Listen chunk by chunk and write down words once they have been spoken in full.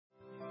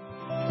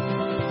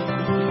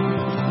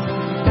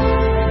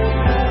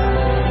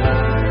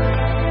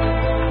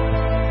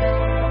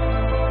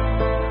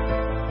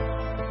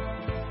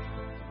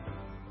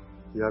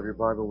you have your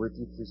Bible with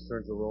you, please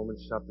turn to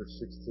Romans chapter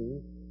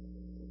 16.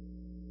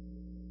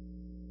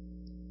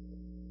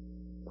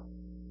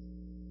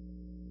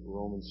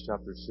 Romans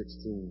chapter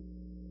 16.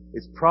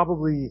 It's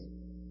probably,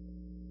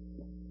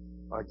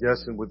 I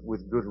guess, and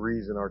with good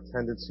reason, our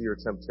tendency or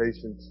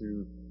temptation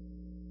to,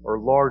 or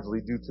largely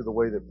due to the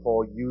way that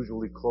Paul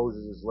usually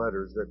closes his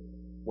letters, that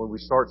when we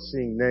start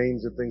seeing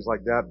names and things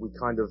like that, we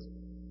kind of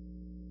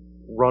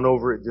run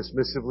over it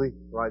dismissively,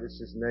 right? It's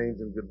just names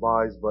and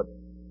goodbyes, but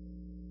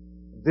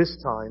this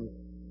time,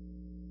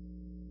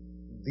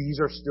 these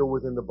are still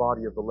within the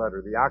body of the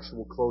letter. The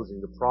actual closing,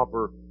 the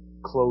proper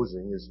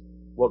closing, is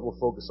what we'll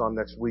focus on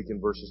next week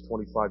in verses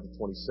 25 to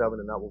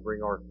 27, and that will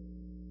bring our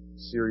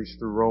series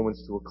through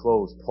Romans to a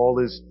close. Paul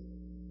is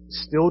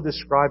still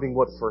describing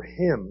what for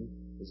him,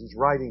 as he's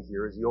writing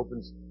here, as he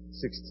opens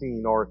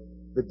 16, are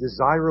the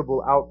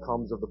desirable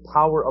outcomes of the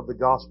power of the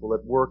gospel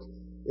at work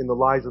in the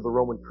lives of the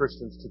Roman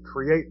Christians to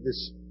create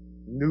this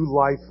new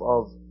life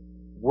of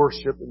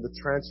worship and the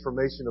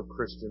transformation of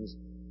Christians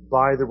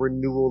by the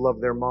renewal of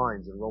their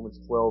minds. In Romans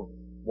 12,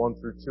 1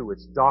 through 2,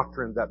 it's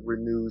doctrine that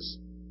renews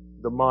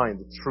the mind,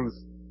 the truth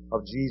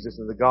of Jesus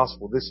and the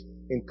gospel. This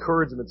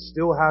encouragement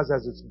still has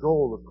as its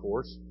goal, of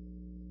course,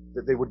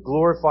 that they would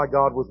glorify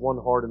God with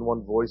one heart and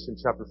one voice in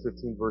chapter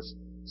 15, verse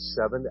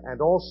 7, and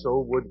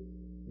also would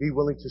be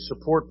willing to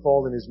support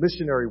Paul in his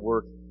missionary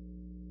work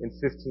in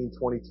 15,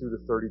 22 to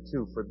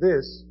 32. For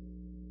this,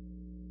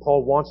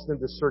 Paul wants them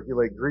to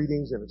circulate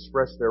greetings and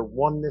express their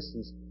oneness.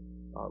 He's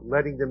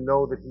letting them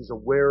know that he's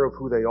aware of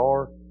who they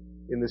are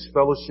in this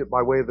fellowship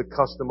by way of the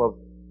custom of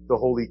the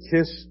Holy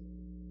Kiss,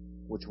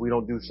 which we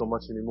don't do so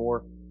much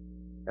anymore,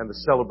 and the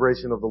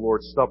celebration of the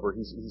Lord's Supper.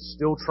 He's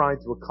still trying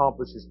to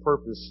accomplish his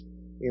purpose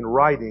in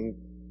writing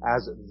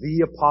as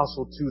the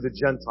apostle to the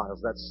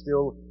Gentiles. That's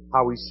still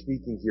how he's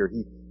speaking here.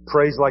 He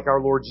prays like our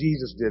Lord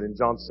Jesus did in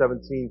John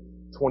 17,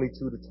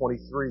 22 to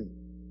 23.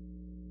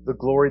 The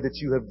glory that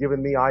you have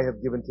given me, I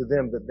have given to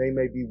them, that they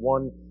may be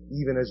one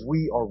even as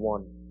we are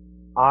one.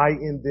 I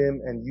in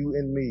them and you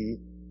in me,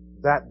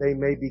 that they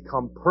may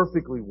become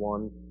perfectly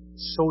one,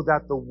 so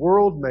that the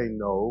world may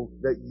know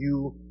that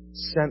you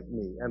sent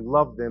me and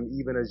loved them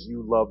even as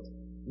you loved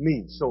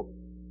me. So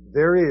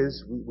there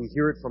is, we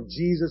hear it from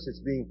Jesus, it's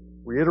being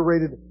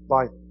reiterated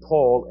by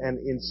Paul,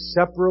 an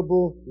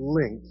inseparable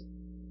link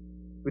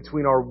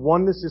between our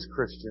oneness as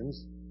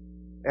Christians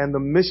and the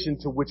mission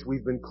to which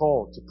we've been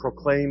called, to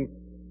proclaim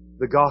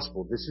the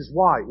gospel. This is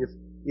why,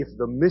 if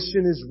the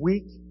mission is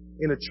weak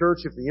in a church,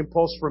 if the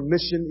impulse for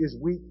mission is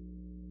weak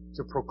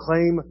to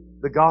proclaim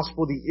the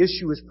gospel, the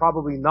issue is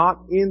probably not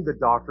in the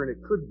doctrine,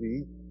 it could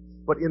be,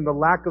 but in the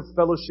lack of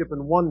fellowship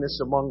and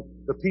oneness among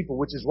the people,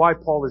 which is why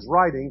Paul is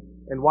writing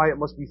and why it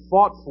must be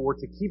fought for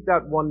to keep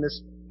that oneness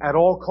at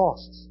all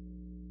costs.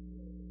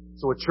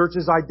 So a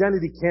church's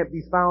identity can't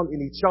be found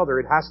in each other.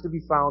 It has to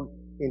be found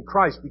in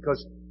Christ,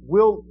 because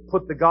we'll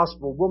put the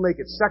gospel, we'll make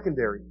it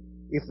secondary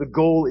if the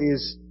goal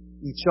is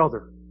each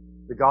other.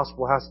 The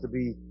gospel has to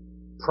be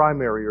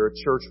primary, or a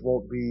church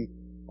won't be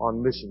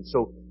on mission.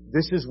 So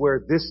this is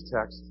where this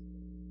text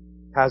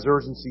has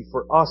urgency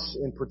for us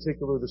in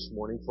particular this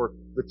morning, for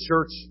the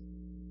church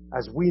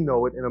as we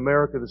know it in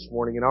America this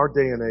morning, in our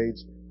day and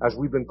age, as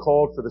we've been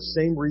called for the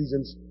same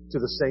reasons to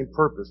the same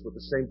purpose, with the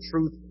same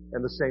truth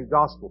and the same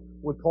gospel.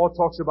 When Paul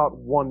talks about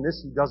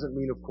oneness, he doesn't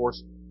mean, of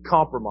course,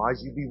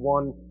 compromise. You be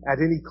one at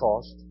any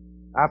cost.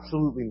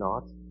 Absolutely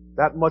not.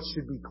 That much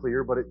should be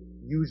clear, but it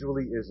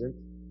usually isn't.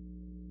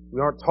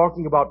 We aren't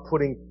talking about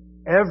putting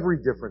every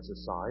difference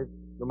aside,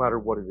 no matter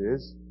what it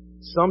is.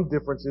 Some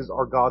differences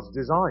are God's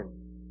design.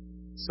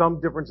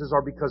 Some differences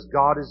are because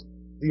God is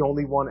the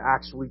only one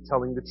actually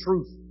telling the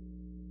truth,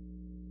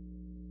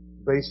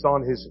 based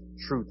on His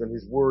truth and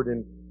His word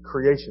in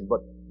creation. But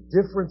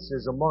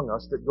differences among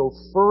us that go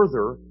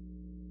further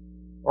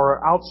or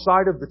are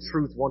outside of the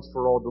truth once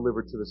for all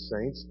delivered to the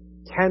saints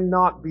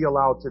cannot be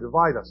allowed to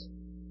divide us.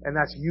 And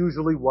that's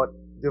usually what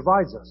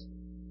divides us.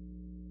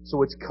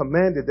 So it's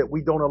commanded that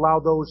we don't allow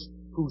those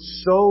who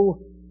sow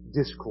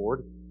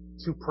discord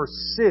to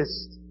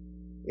persist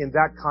in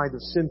that kind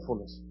of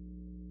sinfulness.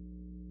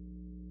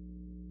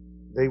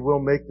 They will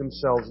make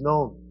themselves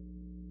known.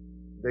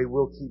 They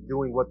will keep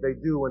doing what they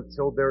do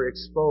until they're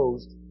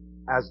exposed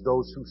as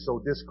those who sow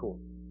discord,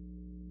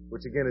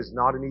 which again is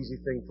not an easy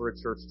thing for a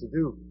church to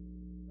do,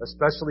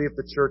 especially if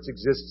the church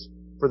exists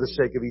for the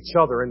sake of each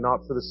other and not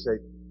for the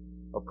sake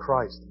of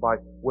Christ. By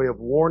way of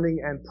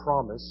warning and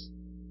promise,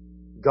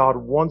 God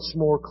once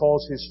more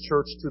calls His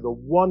church to the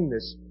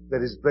oneness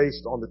that is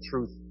based on the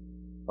truth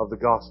of the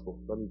gospel.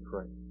 Let me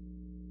pray.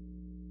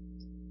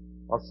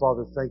 Our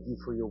Father, thank You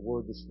for Your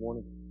word this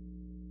morning.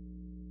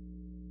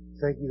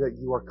 Thank You that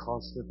You are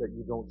constant, that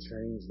You don't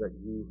change, that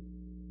You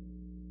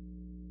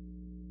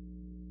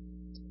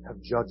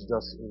have judged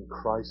us in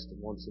Christ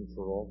once and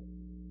for all.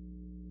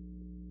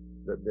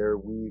 That there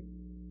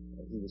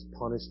He was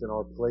punished in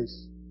our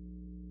place,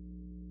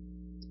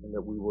 and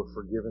that we were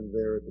forgiven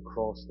there at the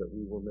cross, that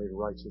we were made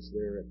righteous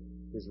there at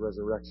His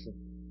resurrection.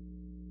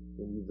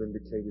 When You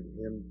vindicated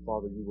Him,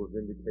 Father, You were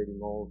vindicating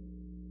all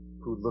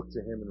who look to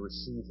Him and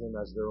receive Him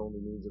as their only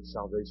means of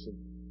salvation.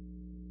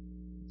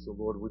 So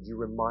Lord, would you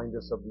remind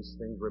us of these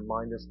things?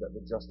 Remind us that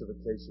the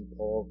justification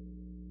Paul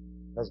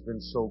has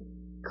been so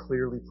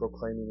clearly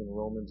proclaiming in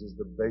Romans is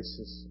the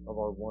basis of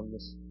our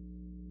oneness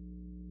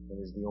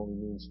and is the only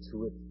means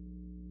to it.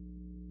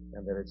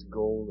 And that its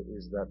goal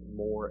is that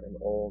more and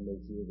all may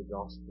hear the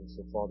gospel.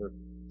 So Father,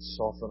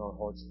 soften our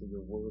hearts for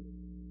your word.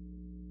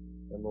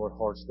 And Lord,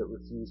 hearts that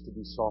refuse to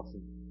be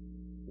softened,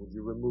 would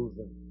you remove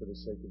them for the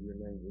sake of your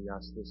name? We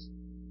ask this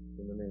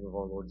in the name of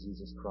our Lord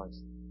Jesus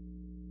Christ.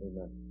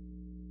 Amen.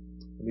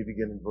 Let me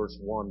begin in verse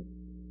 1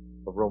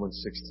 of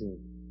Romans 16.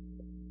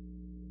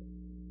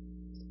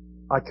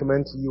 I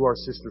commend to you our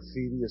sister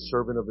Phoebe, a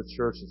servant of the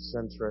church at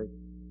Cenchreae,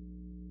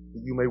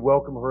 that you may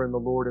welcome her in the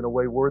Lord in a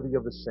way worthy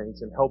of the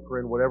saints and help her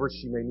in whatever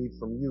she may need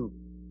from you.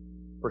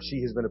 For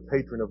she has been a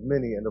patron of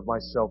many and of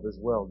myself as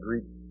well.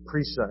 Greet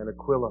Prisca and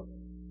Aquila,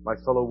 my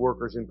fellow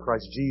workers in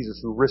Christ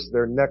Jesus, who risked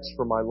their necks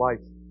for my life,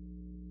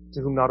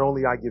 to whom not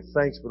only I give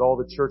thanks, but all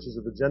the churches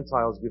of the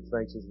Gentiles give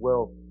thanks as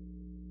well.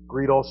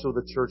 Greet also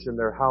the church in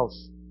their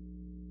house.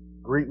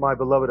 Greet my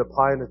beloved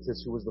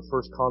Epaenetus, who was the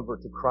first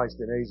convert to Christ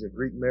in Asia.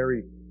 Greet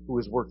Mary, who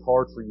has worked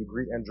hard for you.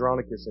 Greet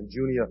Andronicus and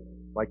Junia,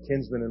 my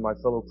kinsmen and my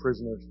fellow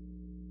prisoners.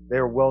 They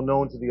are well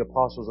known to the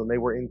apostles, and they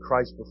were in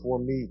Christ before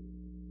me.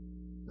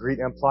 Greet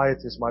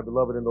Ampliatus, my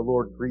beloved in the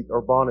Lord. Greet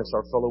Urbanus,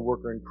 our fellow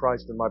worker in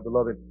Christ, and my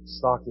beloved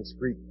Stachys.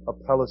 Greet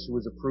Apelles, who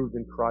is approved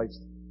in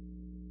Christ.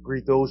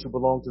 Greet those who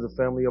belong to the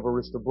family of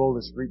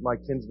Aristobulus. Greet my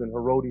kinsman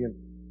Herodian.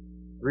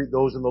 Greet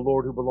those in the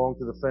Lord who belong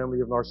to the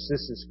family of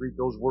Narcissus. Greet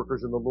those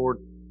workers in the Lord,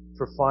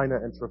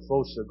 Tryphina and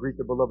Tryphosa. Greet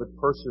the beloved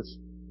Persis,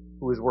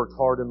 who has worked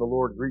hard in the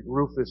Lord. Greet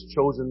Rufus,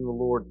 chosen in the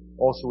Lord,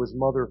 also his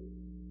mother,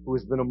 who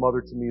has been a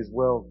mother to me as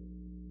well.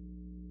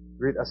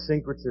 Greet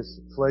Asyncritus,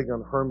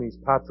 Phlegon, Hermes,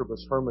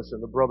 Patrobas, Hermas,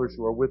 and the brothers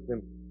who are with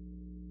him.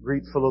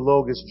 Greet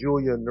Philologus,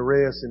 Julia,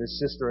 Nereus and his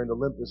sister, and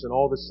Olympus, and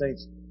all the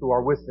saints who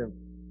are with him.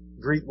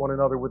 Greet one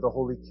another with a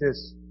holy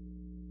kiss.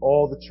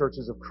 All the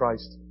churches of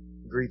Christ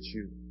greet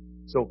you.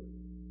 So,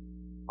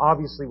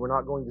 obviously we're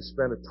not going to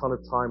spend a ton of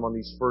time on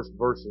these first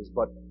verses,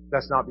 but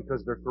that's not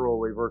because they're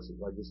throwaway verses.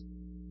 I just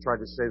tried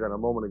to say that a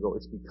moment ago.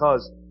 It's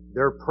because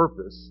their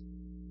purpose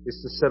is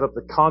to set up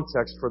the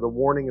context for the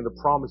warning and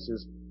the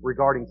promises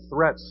regarding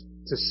threats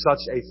to such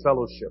a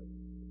fellowship,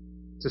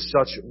 to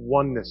such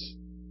oneness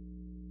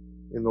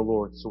in the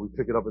Lord. So we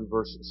pick it up in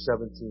verse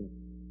 17.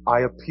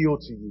 I appeal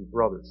to you,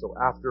 brothers. So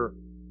after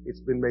it's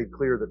been made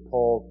clear that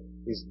Paul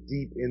is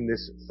deep in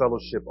this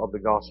fellowship of the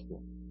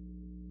gospel,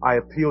 I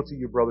appeal to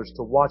you, brothers,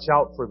 to watch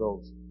out for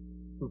those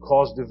who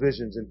cause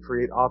divisions and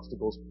create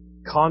obstacles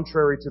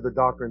contrary to the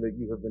doctrine that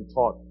you have been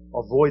taught.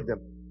 Avoid them.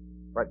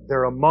 Right?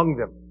 They're among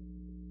them.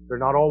 They're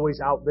not always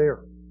out there.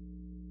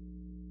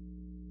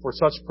 For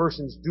such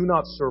persons do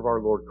not serve our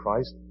Lord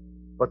Christ,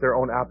 but their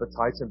own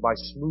appetites, and by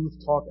smooth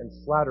talk and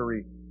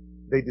flattery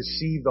they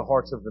deceive the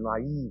hearts of the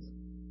naive.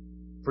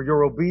 For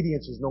your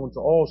obedience is known to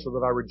all, so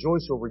that I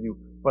rejoice over you,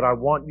 but I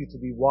want you to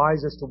be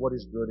wise as to what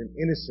is good and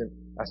innocent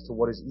as to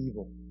what is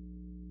evil.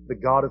 The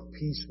God of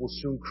peace will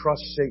soon crush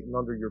Satan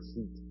under your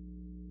feet.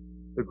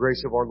 The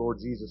grace of our Lord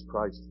Jesus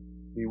Christ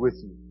be with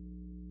you.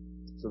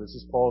 So this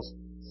is Paul's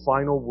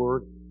final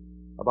word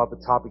about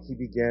the topic he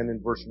began in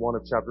verse 1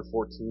 of chapter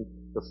 14,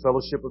 the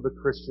fellowship of the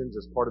Christians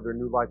as part of their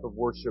new life of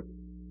worship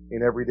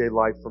in everyday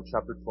life from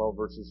chapter 12,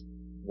 verses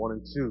 1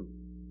 and 2.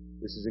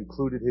 This has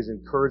included his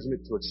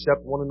encouragement to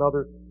accept one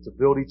another, to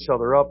build each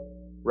other up,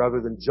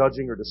 rather than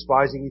judging or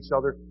despising each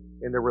other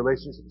in their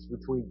relationships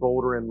between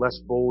bolder and less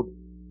bold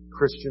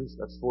Christians.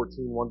 That's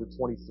 14, 1 to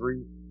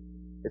 23.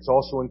 It's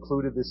also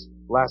included this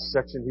last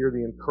section here,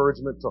 the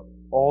encouragement to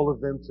all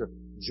of them to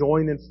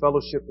join in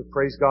fellowship to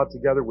praise God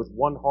together with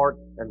one heart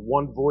and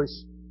one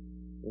voice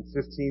in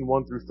 15,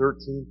 1 through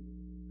 13,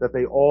 that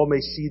they all may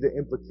see the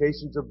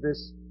implications of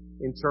this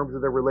in terms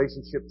of their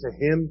relationship to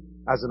Him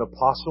as an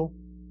apostle,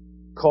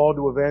 called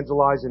to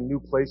evangelize in new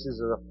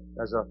places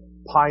as a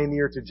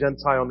pioneer to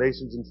Gentile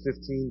nations in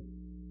 15,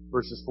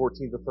 verses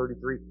 14 to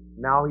 33.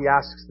 Now he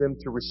asks them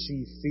to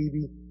receive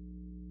Phoebe,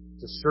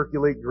 to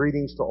circulate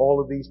greetings to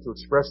all of these, to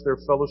express their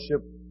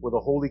fellowship with a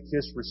holy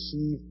kiss,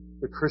 receive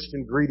the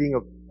Christian greeting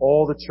of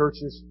all the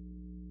churches.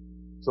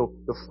 So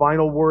the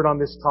final word on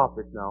this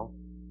topic now,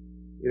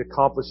 it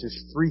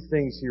accomplishes three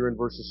things here in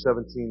verses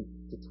 17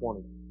 to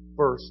 20.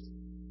 First,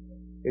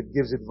 it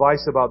gives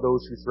advice about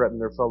those who threaten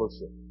their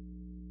fellowship.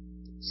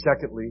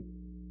 Secondly,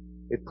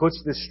 it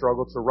puts this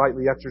struggle to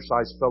rightly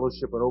exercise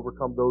fellowship and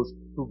overcome those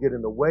who get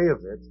in the way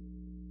of it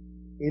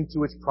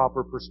into its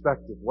proper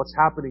perspective. What's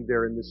happening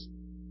there in this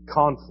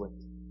conflict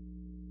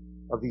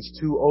of these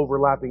two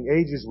overlapping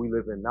ages we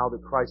live in now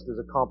that Christ has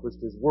accomplished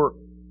His work,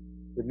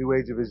 the new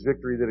age of His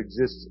victory that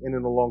exists in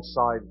and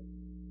alongside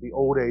the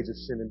old age of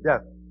sin and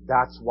death.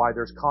 That's why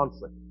there's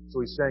conflict. So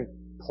he's saying,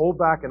 pull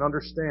back and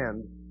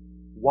understand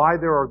why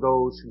there are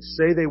those who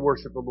say they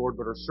worship the Lord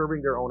but are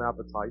serving their own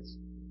appetites.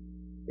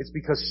 It's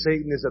because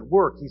Satan is at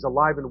work. He's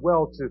alive and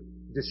well to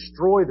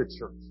destroy the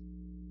church.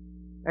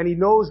 And he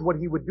knows what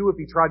he would do if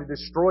he tried to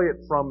destroy it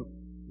from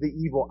the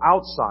evil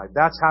outside.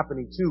 That's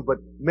happening too, but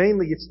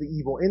mainly it's the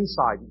evil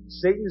inside.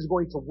 Satan is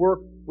going to work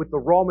with the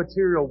raw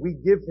material we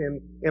give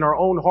him in our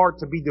own heart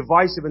to be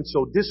divisive and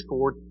sow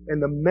discord.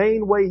 And the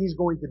main way he's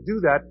going to do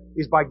that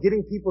is by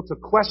getting people to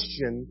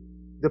question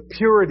the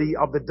purity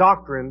of the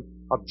doctrine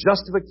of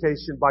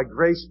justification by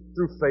grace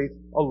through faith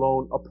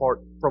alone, apart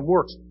from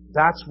works.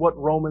 That's what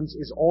Romans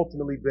is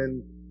ultimately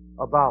been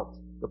about.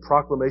 The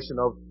proclamation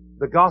of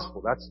the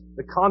gospel. That's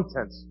the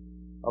contents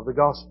of the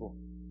gospel.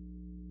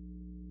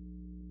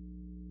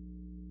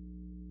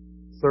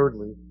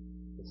 Thirdly,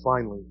 and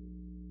finally,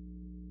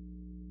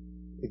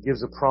 it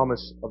gives a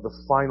promise of the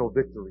final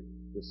victory,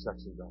 this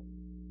section does,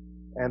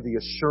 and the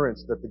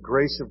assurance that the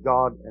grace of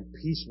God and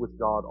peace with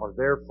God are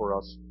there for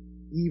us,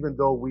 even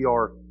though we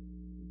are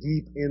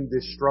deep in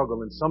this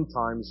struggle. And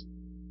sometimes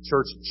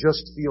church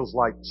just feels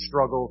like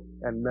struggle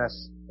and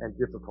mess and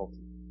difficulty.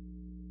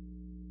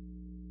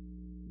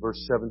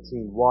 Verse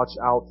 17, watch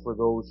out for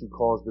those who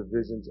cause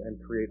divisions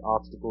and create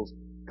obstacles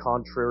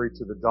contrary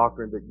to the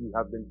doctrine that you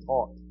have been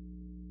taught.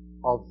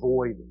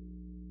 Avoid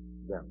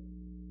them.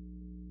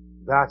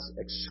 That's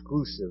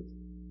exclusive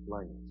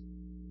language.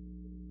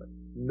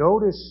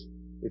 Notice,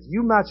 if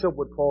you match up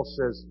what Paul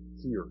says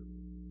here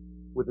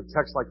with a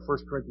text like 1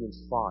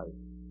 Corinthians 5,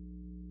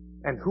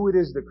 and who it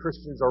is that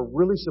Christians are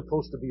really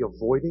supposed to be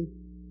avoiding,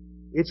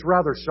 it's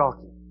rather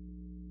shocking.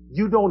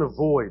 You don't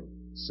avoid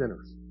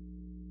sinners.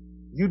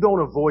 You don't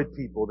avoid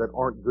people that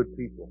aren't good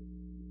people.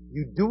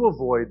 You do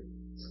avoid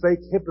fake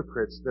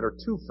hypocrites that are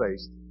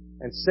two-faced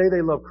and say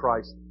they love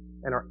Christ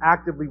and are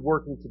actively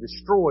working to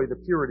destroy the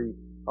purity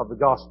of the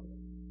gospel.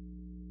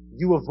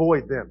 You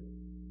avoid them.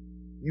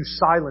 You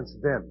silence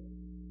them.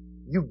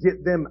 You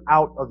get them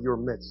out of your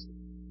midst.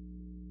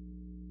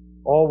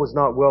 All was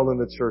not well in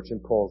the church in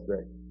Paul's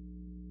day.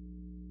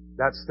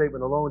 That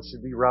statement alone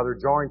should be rather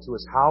jarring to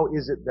us. How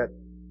is it that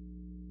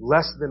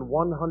less than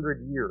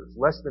 100 years,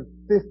 less than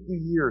 50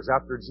 years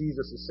after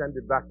Jesus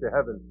ascended back to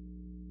heaven,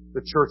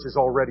 the church is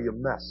already a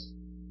mess?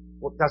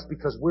 Well, that's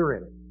because we're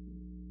in it.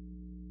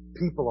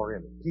 People are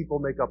in it. People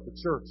make up the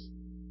church.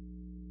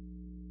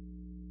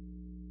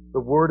 The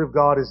Word of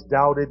God is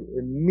doubted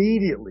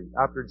immediately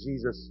after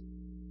Jesus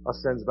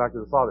ascends back to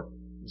the Father.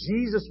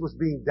 Jesus was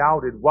being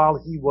doubted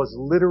while He was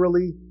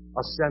literally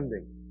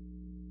ascending.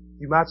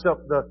 If you match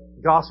up the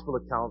Gospel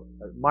account,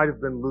 it might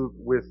have been Luke,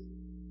 with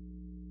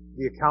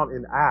the account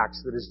in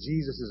Acts that as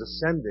Jesus is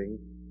ascending,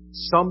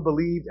 some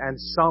believed and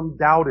some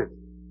doubted.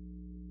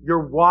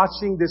 You're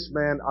watching this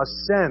man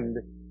ascend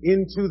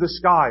into the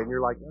sky and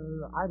you're like,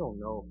 I don't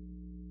know.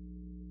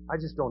 I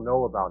just don't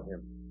know about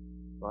Him.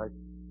 Right?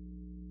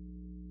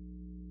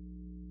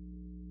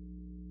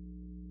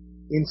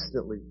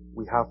 Instantly,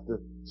 we have to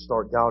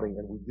start doubting,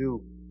 and we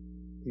do.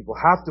 People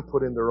have to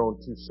put in their own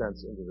 2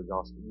 cents into the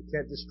gospel. You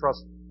can't just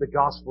trust the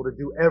gospel to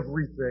do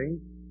everything.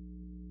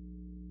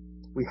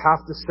 We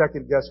have to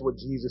second guess what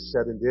Jesus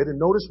said and did. And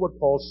notice what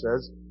Paul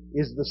says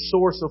is the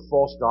source of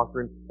false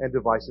doctrine and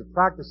divisive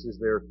practices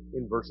there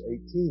in verse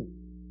 18.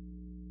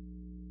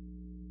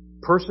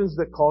 Persons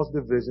that cause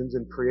divisions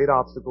and create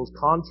obstacles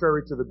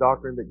contrary to the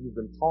doctrine that you've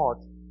been taught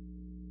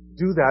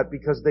do that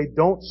because they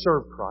don't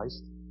serve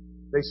Christ.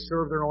 They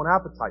serve their own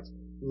appetites.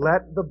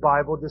 Let the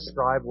Bible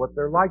describe what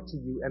they're like to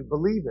you and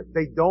believe it.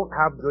 They don't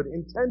have good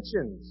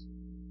intentions.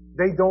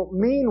 They don't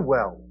mean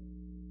well.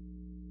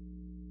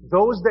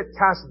 Those that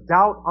cast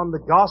doubt on the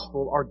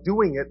gospel are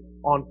doing it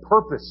on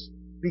purpose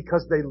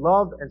because they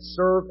love and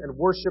serve and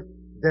worship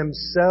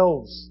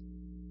themselves,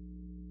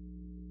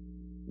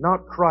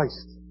 not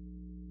Christ.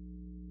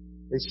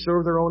 They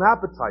serve their own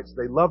appetites.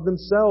 They love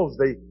themselves.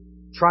 They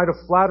try to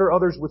flatter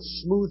others with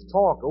smooth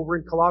talk. Over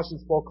in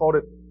Colossians, Paul called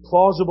it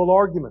plausible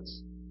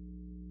arguments,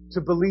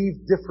 to believe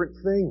different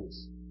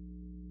things.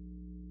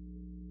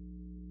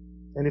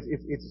 And if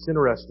it's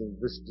interesting,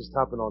 this just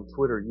happened on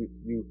Twitter.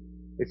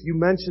 If you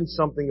mention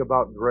something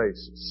about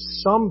grace,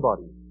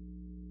 somebody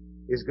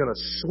is going to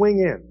swing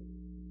in.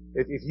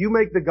 If you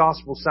make the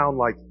gospel sound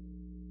like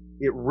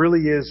it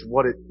really is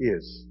what it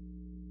is,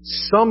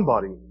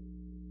 somebody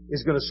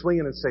is going to swing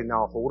in and say,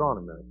 now hold on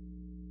a minute.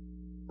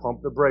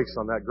 Pump the brakes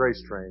on that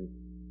grace train.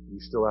 You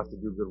still have to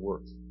do good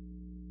works.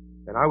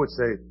 And I would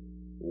say,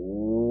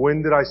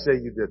 when did I say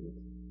you didn't?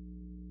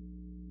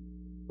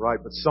 Right?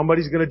 But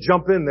somebody's going to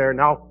jump in there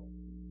now.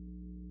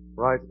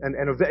 Right? And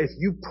if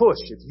you push,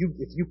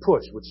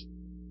 which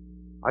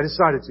I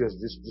decided to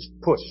just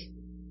push.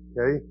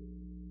 Okay?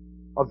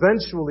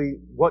 Eventually,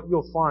 what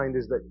you'll find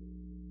is that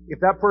if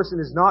that person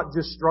is not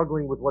just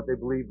struggling with what they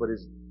believe, but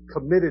is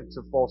committed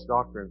to false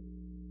doctrine,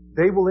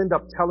 they will end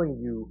up telling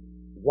you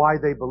why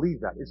they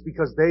believe that. It's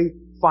because they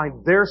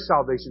find their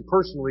salvation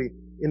personally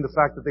in the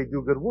fact that they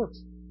do good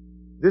works.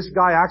 This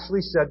guy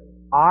actually said,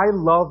 I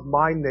love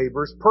my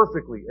neighbors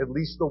perfectly, at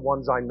least the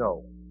ones I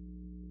know.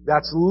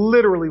 That's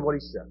literally what he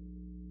said.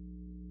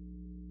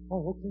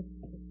 Oh, okay.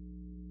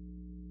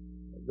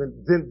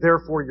 Then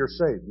therefore you're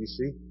saved, you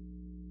see?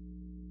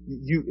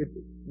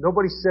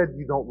 Nobody said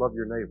you don't love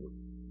your neighbor.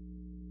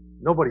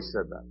 Nobody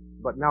said that.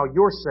 But now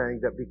you're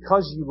saying that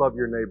because you love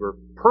your neighbor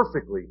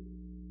perfectly,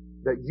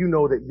 that you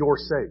know that you're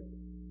saved.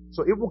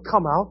 So it will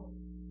come out.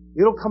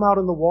 It'll come out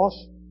in the wash.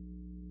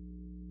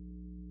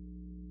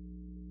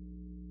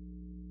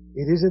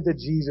 It isn't that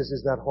Jesus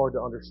is that hard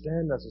to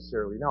understand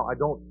necessarily. Now,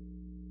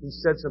 he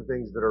said some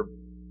things that are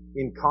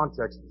in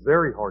context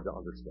very hard to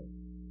understand,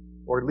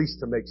 or at least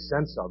to make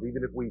sense of.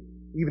 Even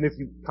if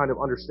you kind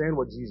of understand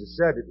what Jesus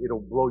said,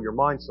 it'll blow your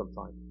mind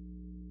sometimes.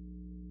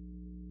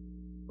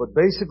 But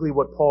basically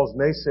what Paul's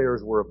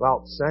naysayers were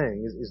about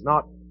saying is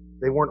not,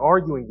 they weren't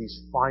arguing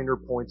these finer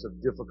points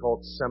of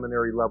difficult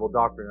seminary level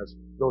doctrine as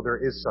though there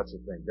is such a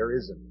thing. There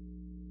isn't.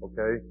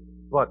 Okay?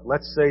 But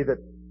let's say that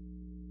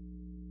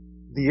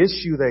the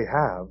issue they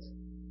have,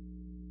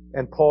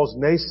 and Paul's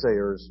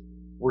naysayers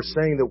were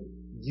saying that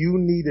you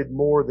needed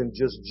more than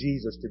just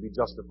Jesus to be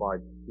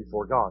justified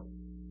before God.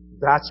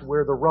 That's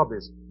where the rub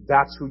is.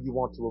 That's who you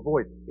want to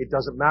avoid. It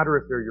doesn't matter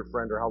if they're your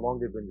friend or how long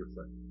they've been your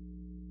friend.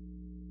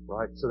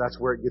 Right? So that's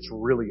where it gets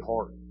really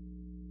hard.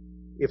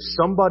 If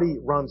somebody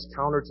runs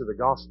counter to the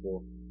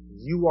gospel,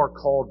 you are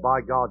called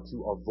by God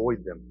to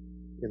avoid them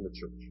in the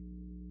church.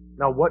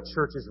 Now, what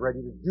church is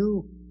ready to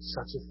do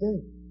such a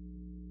thing?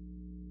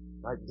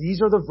 Right?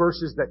 These are the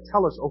verses that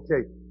tell us,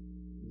 okay,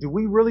 do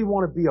we really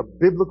want to be a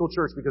biblical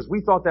church? Because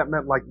we thought that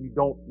meant like you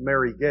don't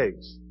marry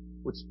gays.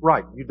 Which,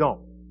 right, you don't.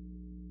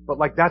 But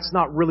like that's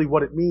not really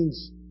what it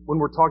means when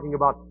we're talking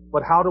about,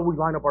 but how do we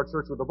line up our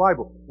church with the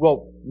Bible?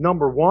 Well,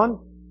 number one,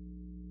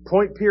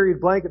 point period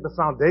blank at the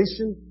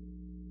foundation,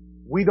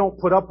 we don't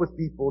put up with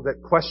people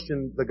that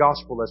question the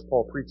gospel as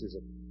Paul preaches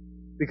it.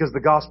 Because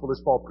the gospel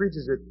as Paul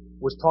preaches it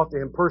was taught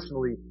to him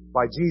personally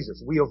by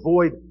Jesus. We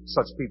avoid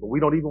such people. We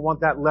don't even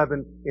want that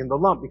leaven in the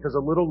lump, because a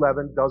little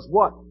leaven does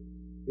what?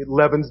 It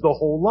leavens the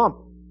whole lump.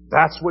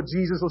 That's what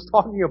Jesus was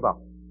talking about.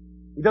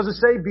 He doesn't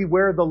say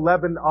beware the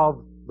leaven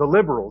of the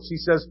liberals. He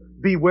says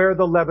beware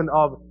the leaven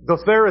of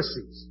the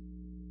Pharisees,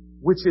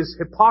 which is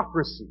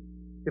hypocrisy.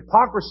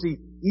 Hypocrisy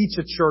eats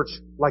a church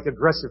like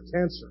aggressive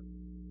cancer.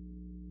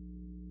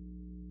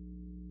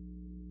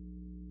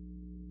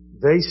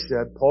 They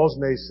said, Paul's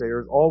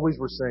naysayers always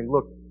were saying,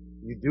 look,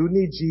 you do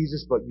need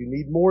Jesus, but you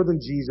need more than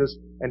Jesus.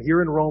 And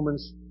here in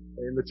Romans,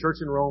 in the church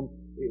in Rome,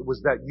 it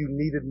was that you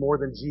needed more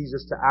than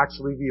Jesus to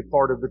actually be a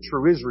part of the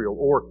true Israel,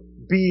 or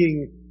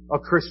being a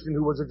Christian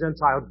who was a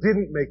Gentile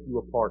didn't make you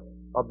a part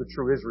of the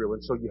true Israel.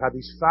 And so you had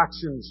these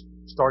factions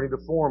starting to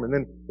form, and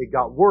then it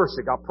got worse.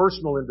 It got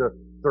personal into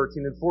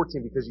 13 and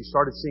 14 because you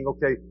started seeing,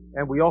 okay,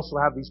 and we also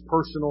have these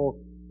personal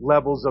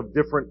levels of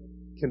different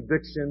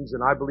convictions,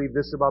 and I believe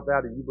this about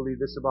that, and you believe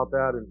this about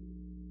that.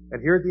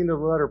 And here at the end of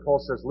the letter, Paul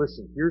says,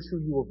 listen, here's who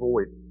you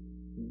avoid.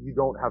 You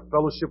don't have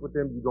fellowship with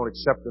them. You don't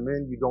accept them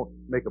in. You don't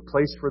make a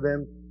place for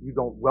them. You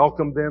don't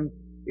welcome them.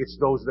 It's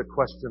those that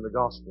question the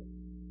gospel.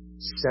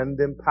 Send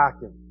them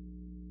packing.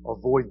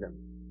 Avoid them.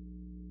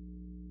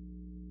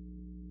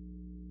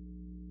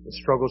 The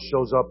struggle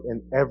shows up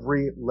in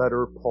every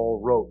letter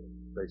Paul wrote,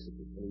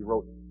 basically. And he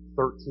wrote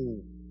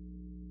 13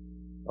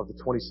 of the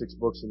 26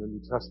 books in the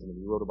New Testament.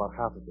 He wrote about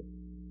half of it.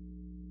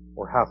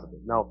 Or half of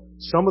it. Now,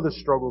 some of the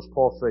struggles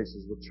Paul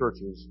faces with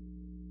churches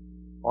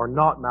are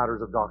not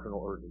matters of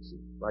doctrinal urgency,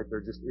 right?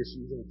 They're just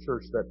issues in the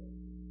church that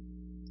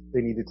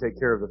they need to take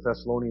care of. The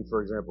Thessalonians,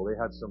 for example, they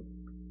had some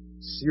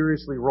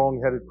seriously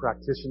wrong-headed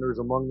practitioners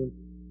among them.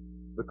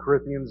 The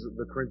Corinthians are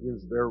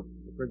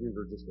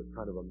just a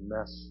kind of a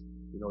mess,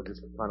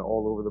 just kind of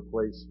all over the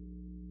place.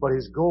 But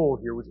his goal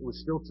here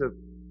was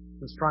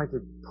trying to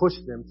push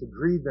them, to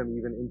grieve them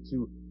even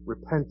into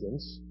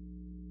repentance.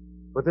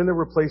 But then there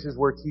were places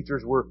where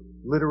teachers were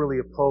literally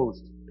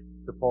opposed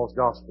to Paul's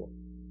gospel,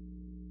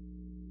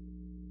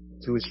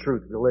 to his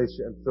truth.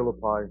 Galatia and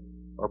Philippi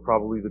are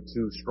probably the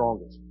two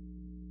strongest.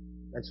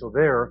 And so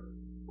there,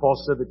 Paul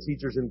said that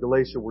teachers in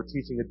Galatia were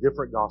teaching a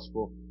different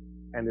gospel,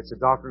 and it's a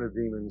doctrine of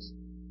demons,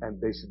 and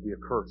they should be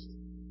accursed.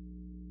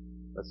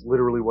 That's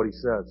literally what he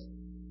says.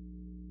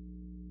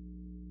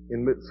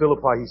 In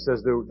Philippi, he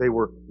says they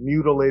were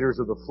mutilators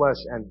of the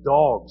flesh and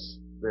dogs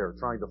there,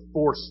 trying to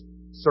force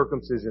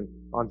circumcision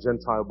on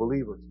Gentile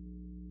believers.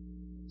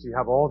 So you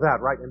have all that,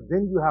 right? And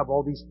then you have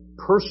all these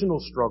personal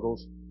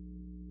struggles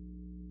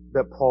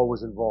that Paul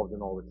was involved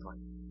in all the time.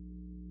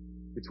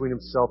 Between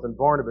himself and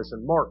Barnabas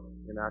and Mark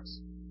in Acts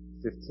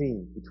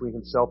 15. Between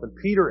himself and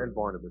Peter and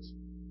Barnabas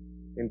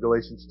in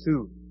Galatians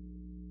 2.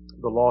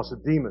 The loss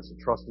of Demas,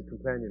 a trusted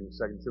companion, in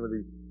 2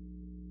 Timothy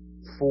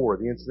 4.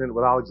 The incident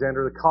with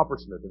Alexander the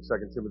coppersmith in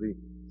 2 Timothy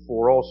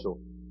 4 also.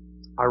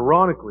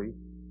 Ironically,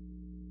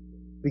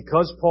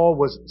 because Paul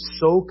was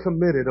so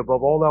committed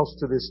above all else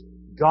to this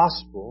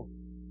gospel,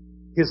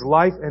 his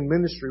life and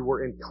ministry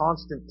were in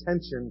constant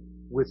tension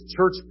with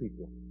church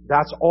people.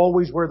 That's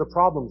always where the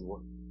problems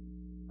were.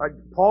 Right?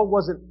 Paul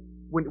wasn't,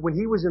 when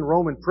he was in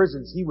Roman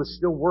prisons, he was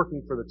still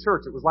working for the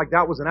church. It was like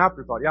that was an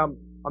afterthought. Yeah,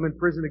 I'm in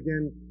prison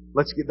again.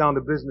 Let's get down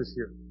to business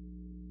here.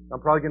 I'm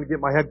probably going to get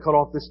my head cut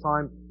off this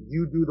time.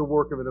 You do the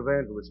work of an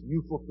evangelist.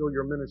 You fulfill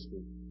your ministry,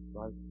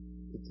 right?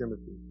 To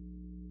Timothy.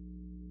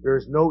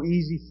 There's no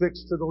easy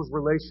fix to those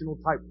relational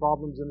type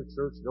problems in the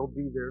church. They'll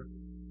be there.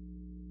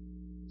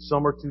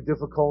 Some are too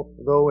difficult,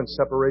 though, and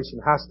separation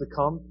has to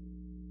come.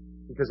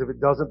 Because if it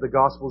doesn't, the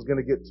gospel is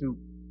going to get too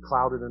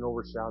clouded and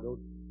overshadowed.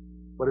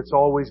 But it's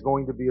always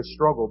going to be a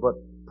struggle. But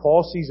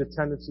Paul sees a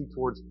tendency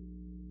towards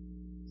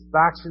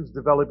factions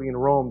developing in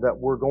Rome that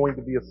were going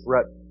to be a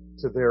threat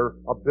to their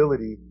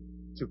ability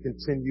to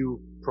continue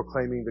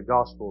proclaiming the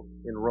gospel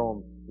in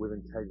Rome with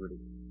integrity.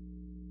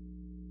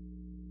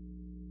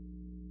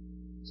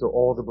 So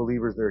all the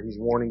believers there, he's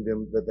warning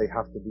them that they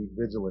have to be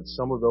vigilant.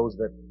 Some of those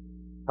that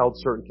held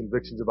certain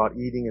convictions about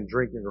eating and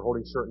drinking or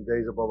holding certain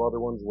days above other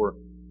ones were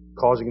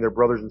causing their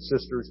brothers and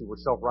sisters who were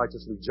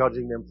self-righteously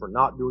judging them for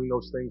not doing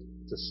those things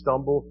to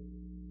stumble.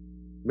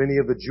 Many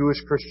of the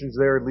Jewish Christians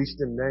there, at least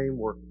in name,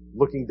 were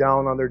looking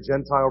down on their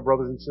Gentile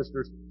brothers and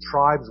sisters.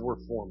 Tribes were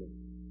forming.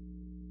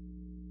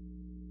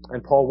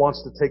 And Paul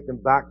wants to take them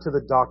back to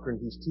the doctrine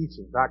he's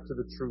teaching, back to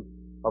the truth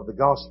of the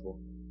gospel.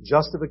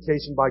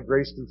 Justification by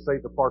grace through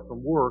faith apart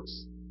from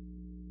works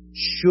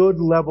should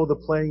level the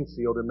playing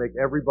field and make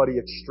everybody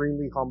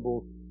extremely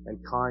humble and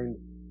kind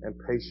and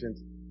patient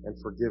and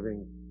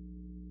forgiving.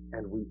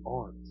 And we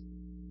aren't.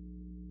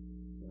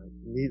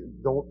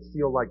 Don't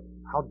feel like,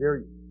 how dare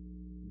you?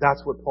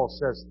 That's what Paul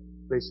says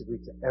basically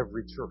to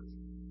every church.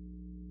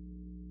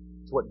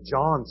 It's what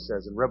John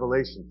says in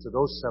Revelation to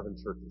those 7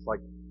 churches, like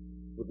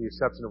with the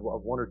exception of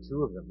 1 or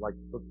 2 of them. Like,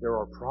 look, there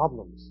are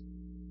problems.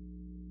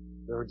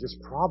 There are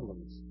just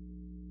problems.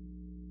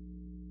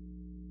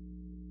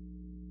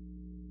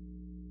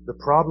 The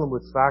problem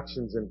with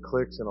factions and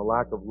cliques and a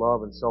lack of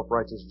love and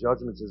self-righteous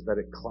judgments is that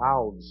it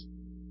clouds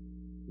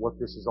what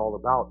this is all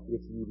about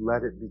if you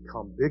let it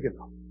become big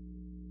enough.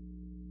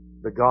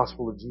 The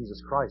gospel of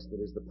Jesus Christ,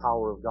 that is the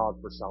power of God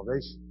for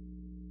salvation.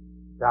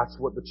 That's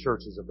what the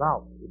church is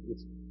about.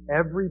 It's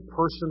every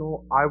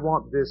personal, I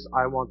want this,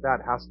 I want that,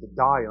 has to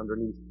die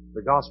underneath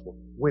the gospel.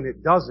 When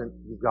it doesn't,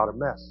 you've got a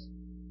mess.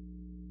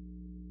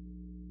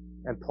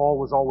 And Paul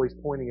was always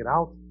pointing it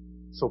out.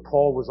 So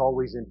Paul was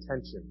always in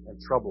tension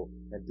and trouble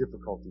and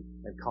difficulty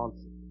and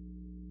conflict.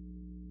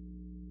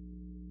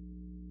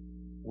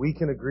 We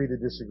can agree to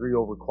disagree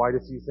over quite a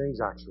few things,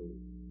 actually.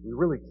 We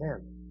really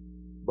can.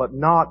 But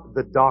not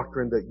the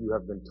doctrine that you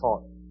have been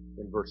taught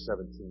in verse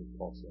 17,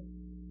 Paul said.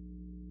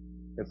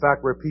 In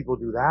fact, where people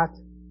do that,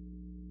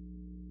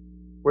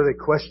 where they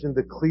question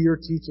the clear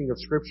teaching of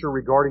Scripture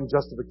regarding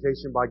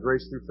justification by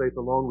grace through faith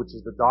alone, which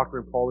is the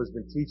doctrine Paul has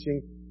been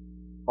teaching,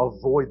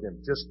 avoid them.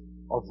 Just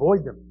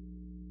avoid them.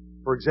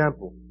 For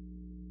example,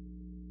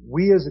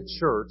 we as a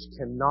church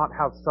cannot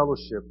have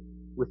fellowship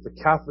with the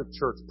Catholic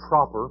Church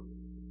proper,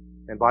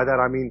 and by that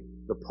I mean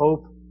the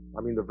Pope,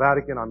 I mean the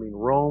Vatican, I mean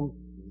Rome,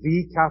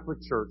 the Catholic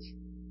Church,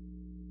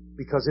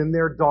 because in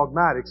their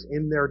dogmatics,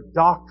 in their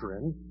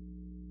doctrine,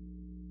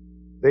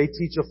 they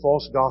teach a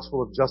false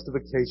gospel of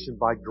justification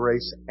by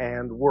grace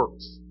and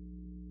works.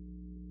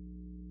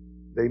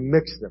 They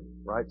mix them,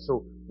 right?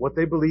 So what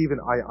they believe in,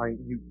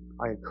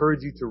 I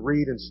encourage you to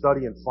read and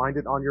study and find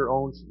it on your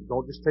own. So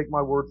don't just take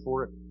my word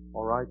for it,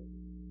 alright?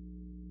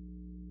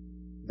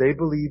 They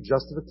believe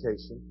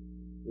justification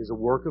is a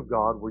work of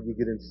God where you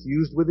get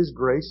infused with His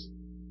grace.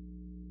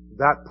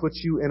 That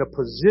puts you in a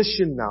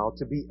position now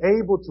to be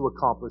able to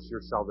accomplish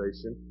your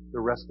salvation the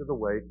rest of the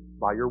way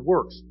by your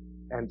works.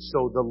 And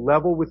so the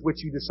level with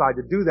which you decide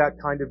to do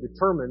that kind of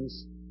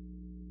determines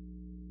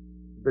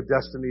the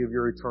destiny of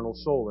your eternal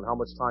soul and how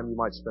much time you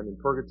might spend in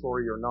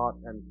purgatory or not,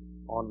 and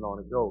on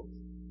it goes.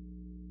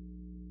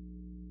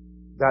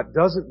 That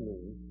doesn't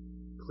mean,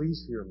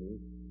 please hear me,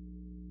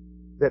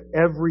 that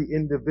every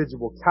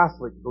individual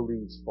Catholic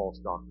believes false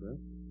doctrine.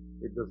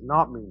 It does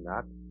not mean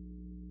that.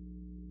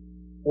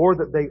 Or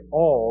that they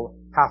all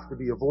have to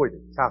be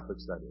avoided.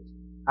 Catholics, that is.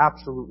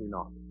 Absolutely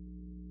not.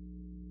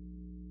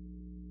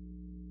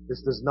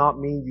 This does not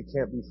mean you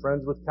can't be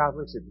friends with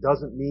Catholics. It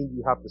doesn't mean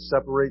you have to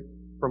separate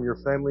from your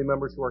family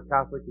members who are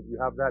Catholic if you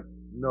have that.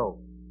 No.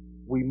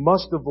 We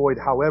must avoid,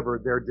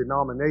 however, their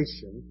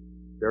denomination,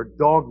 their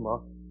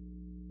dogma,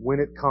 when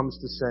it comes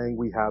to saying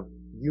we have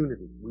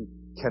unity. We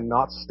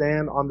cannot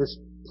stand on this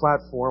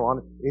platform,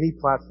 on any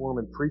platform,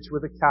 and preach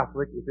with a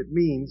Catholic if it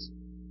means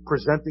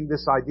presenting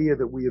this idea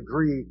that we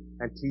agree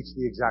and teach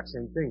the exact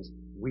same things.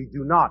 We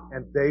do not,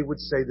 and they would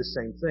say the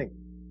same thing.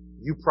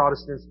 You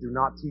Protestants do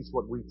not teach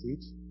what we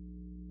teach,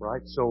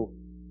 right? So,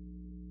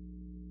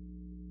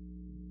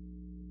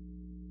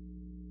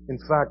 in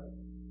fact,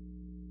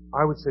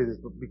 I would say this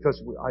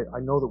because I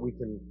know that we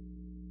can.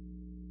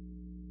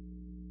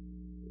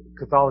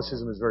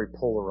 Catholicism is very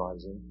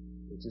polarizing.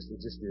 It just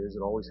is.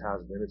 It always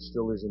has been. It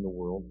still is in the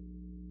world.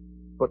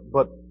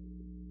 But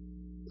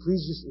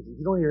please just, if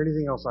you don't hear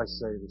anything else I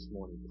say this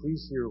morning,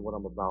 please hear what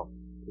I'm about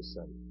to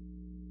say.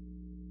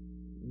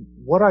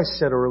 What I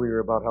said earlier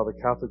about how the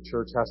Catholic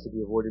Church has to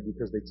be avoided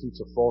because they teach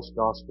a false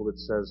gospel that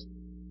says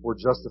we're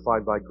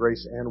justified by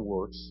grace and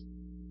works,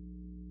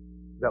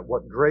 that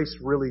what grace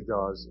really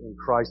does in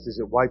Christ is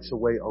it wipes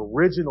away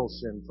original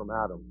sin from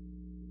Adam.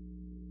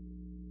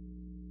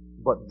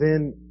 But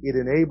then it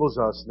enables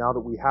us, now that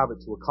we have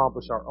it, to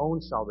accomplish our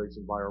own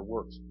salvation by our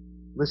works.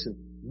 Listen,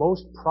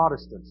 most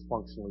Protestants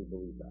functionally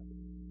believe that.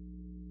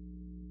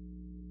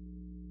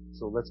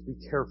 So let's be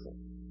careful.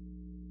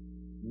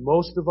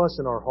 Most of us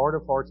in our heart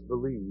of hearts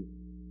believe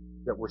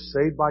that we're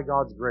saved by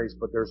God's grace,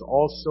 but there's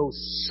also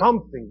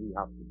something we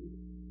have to do.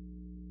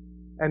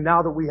 And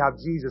now that we have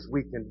Jesus,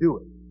 we can do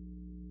it.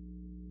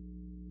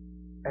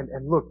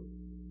 And look,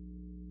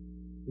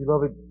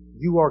 beloved,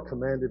 you are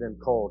commanded and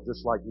called,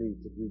 just like me,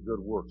 to do good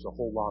works, a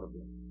whole lot of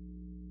them.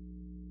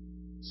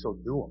 So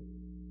do them.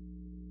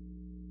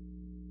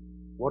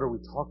 What are we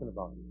talking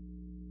about here?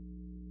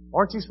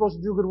 Aren't you supposed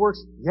to do good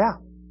works? Yeah.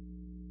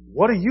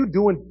 What are you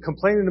doing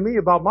complaining to me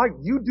about mine?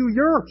 You do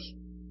yours.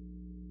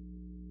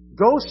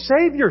 Go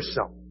save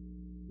yourself.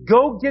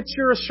 Go get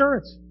your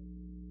assurance.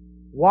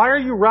 Why are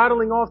you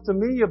rattling off to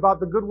me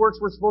about the good works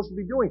we're supposed to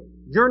be doing?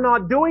 You're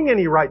not doing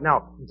any right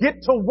now.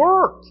 Get to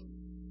work.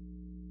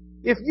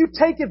 If you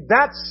take it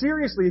that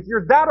seriously, if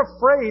you're that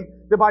afraid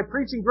that by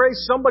preaching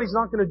grace somebody's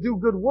not going to do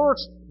good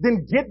works,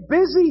 then get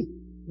busy.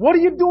 What are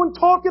you doing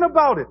talking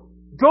about it?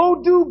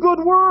 Go do good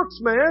works,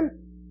 man.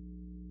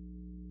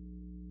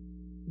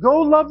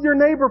 Go love your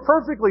neighbor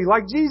perfectly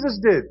like Jesus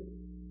did.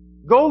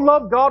 Go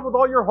love God with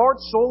all your heart,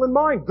 soul, and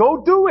mind.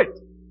 Go do it.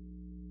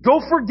 Go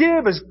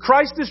forgive as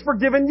Christ has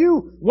forgiven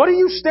you. What are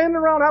you standing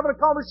around having a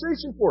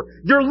conversation for?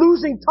 You're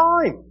losing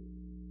time.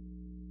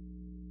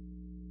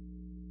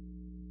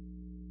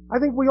 I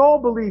think we all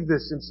believe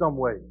this in some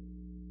way.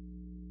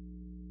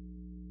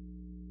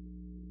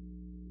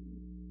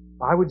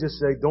 I would just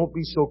say, don't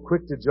be so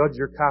quick to judge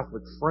your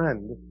Catholic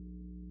friend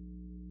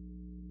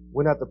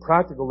when at the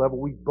practical level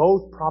we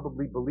both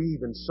probably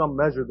believe in some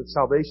measure that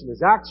salvation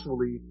is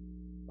actually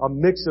a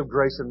mix of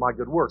grace and my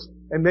good works.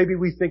 And maybe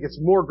we think it's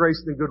more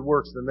grace than good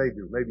works than they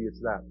do. Maybe it's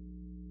that.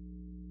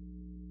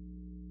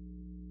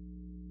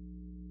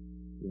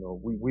 You know,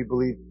 we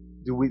believe,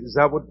 is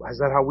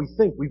that how we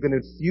think? We've been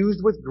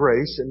infused with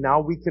grace and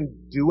now we can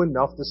do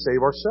enough to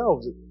save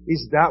ourselves.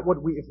 Is that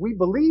if we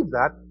believe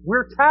that,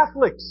 we're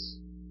Catholics.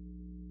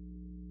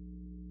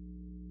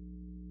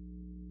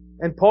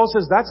 And Paul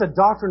says that's a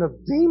doctrine of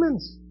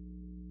demons.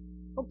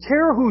 I don't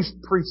care who's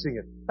preaching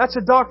it. That's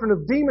a doctrine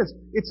of demons.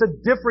 It's a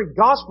different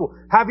gospel.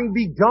 Having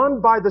begun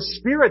by the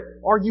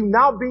Spirit, are you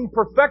now being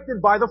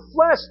perfected by the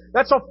flesh?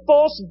 That's a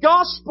false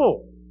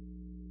gospel.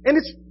 And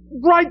it's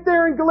right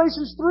there in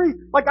Galatians 3.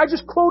 Like I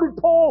just quoted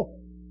Paul.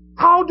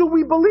 How do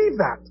we believe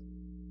that?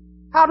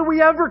 How do we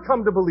ever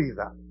come to believe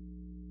that?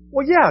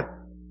 Well, yeah,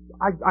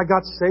 I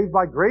got saved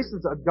by grace.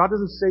 God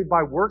doesn't save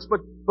by works,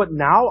 but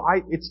now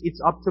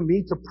it's up to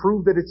me to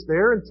prove that it's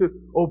there and to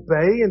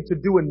obey and to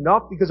do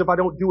enough, because if I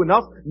don't do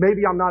enough,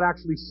 maybe I'm not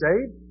actually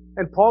saved.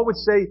 And Paul would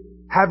say,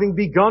 having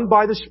begun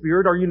by the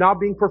Spirit, are you now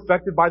being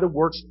perfected by the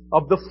works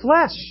of the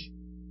flesh?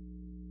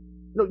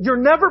 No,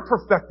 you're never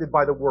perfected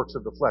by the works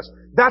of the flesh.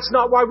 That's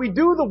not why we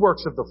do the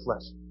works of the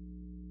flesh.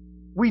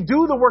 We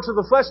do the works of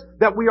the flesh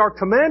that we are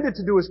commanded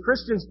to do as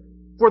Christians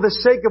for the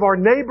sake of our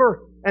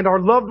neighbor and our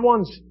loved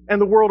ones and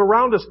the world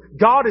around us.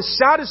 God is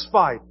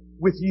satisfied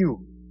with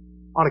you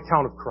on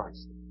account of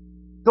Christ.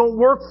 Don't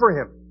work for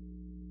Him.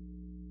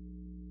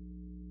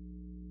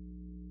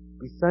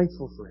 Be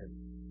thankful for Him.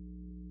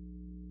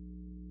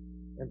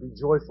 And be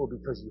joyful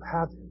because you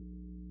have Him.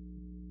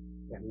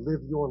 And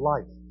live your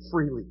life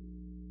freely.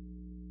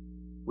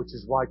 Which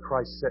is why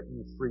Christ set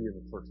you free in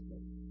the first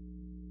place.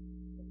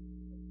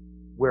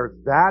 Where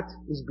that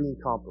is being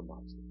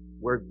compromised,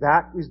 where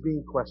that is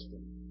being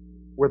questioned,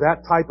 where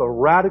that type of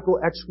radical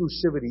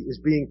exclusivity is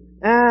being,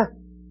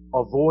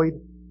 avoid,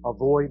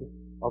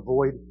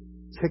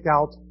 kick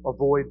out,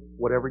 avoid,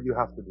 whatever you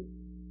have to do.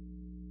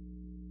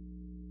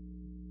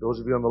 Those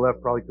of you on the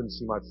left probably couldn't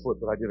see my foot,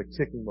 but I did a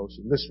kicking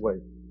motion this way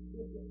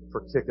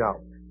for kick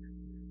out.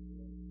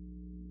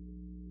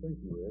 Thank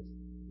you, Rich.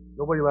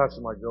 Nobody laughs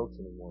at my jokes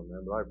anymore,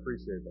 man, but I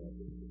appreciate that.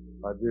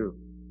 I do.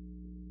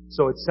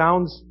 So it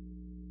sounds,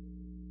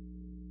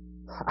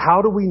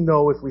 how do we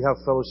know if we have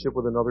fellowship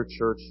with another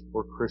church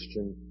or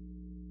Christian,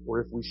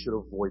 or if we should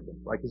avoid them,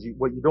 right? Because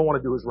what you don't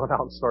want to do is run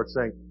out and start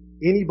saying,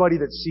 anybody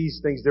that sees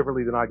things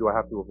differently than I do, I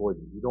have to avoid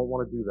them. You don't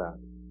want to do that.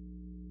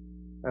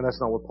 And that's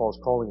not what Paul's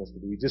calling us to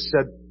do. He just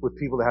said with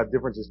people that have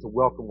differences to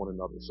welcome one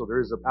another. So there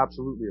is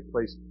absolutely a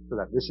place for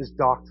that. This is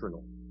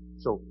doctrinal.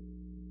 So,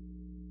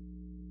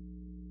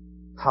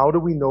 how do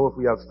we know if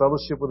we have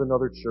fellowship with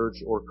another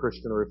church or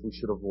Christian, or if we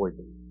should avoid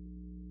them?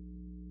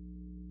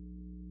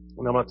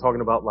 And I'm not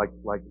talking about like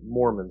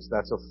Mormons.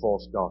 That's a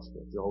false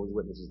gospel. Jehovah's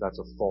Witnesses, that's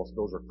a false.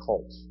 Those are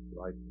cults,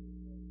 right?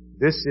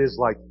 This is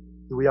like,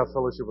 do we have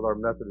fellowship with our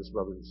Methodist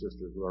brothers and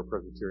sisters, with our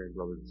Presbyterian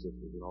brothers and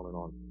sisters, and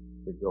on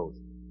it goes.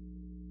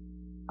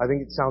 I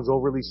think it sounds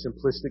overly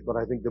simplistic, but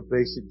I think the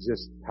basic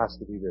gist has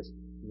to be this.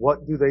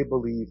 What do they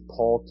believe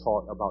Paul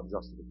taught about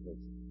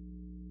justification?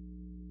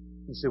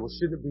 You say, well,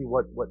 shouldn't it be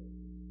what?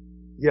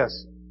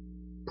 Yes.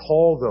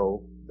 Paul,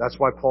 though, that's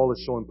why Paul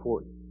is so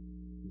important.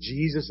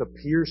 Jesus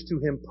appears to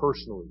him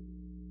personally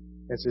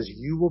and says,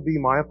 you will be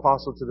my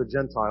apostle to the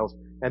Gentiles.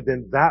 And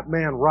then that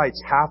man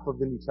writes half of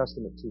the New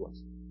Testament to us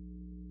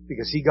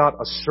because he got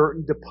a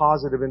certain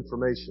deposit of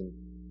information.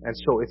 And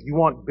so if you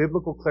want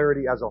biblical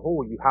clarity as a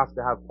whole, you have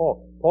to have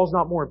Paul. Paul's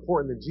not more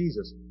important than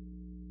Jesus.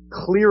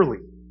 Clearly.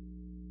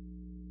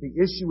 The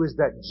issue is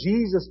that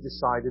Jesus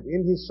decided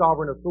in His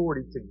sovereign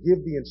authority to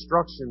give the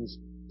instructions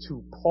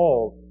to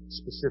Paul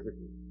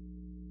specifically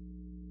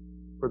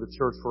for the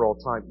church for all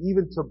time,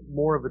 even to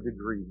more of a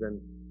degree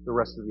than the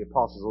rest of the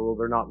apostles, although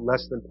they're not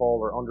less than Paul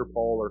or under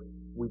Paul, or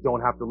we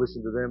don't have to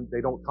listen to them.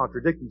 They don't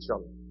contradict each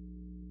other.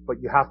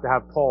 But you have to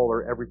have Paul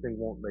or everything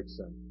won't make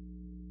sense.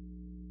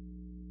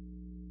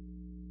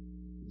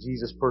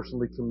 Jesus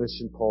personally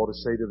commissioned Paul to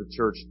say to the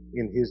church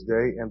in his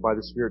day and by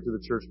the Spirit to the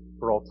church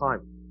for all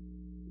time.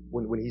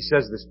 When he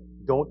says this,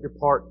 don't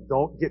depart,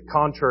 don't get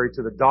contrary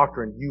to the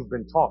doctrine you've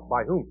been taught.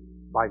 By whom?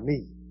 By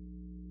me.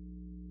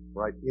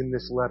 Right? In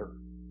this letter.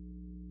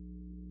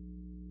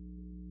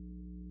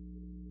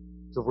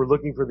 So if we're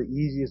looking for the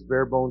easiest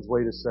bare bones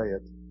way to say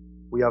it,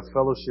 we have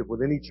fellowship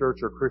with any church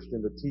or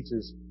Christian that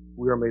teaches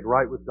we are made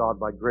right with God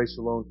by grace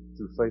alone,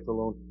 through faith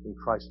alone, in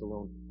Christ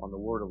alone, on the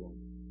Word alone.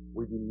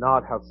 We do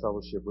not have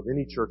fellowship with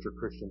any church or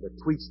Christian that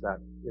tweets that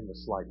in the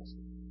slightest.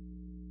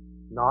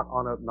 Not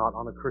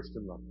on a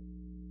Christian level.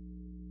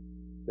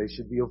 They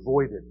should be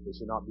avoided. They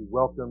should not be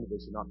welcomed. They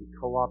should not be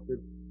co-opted.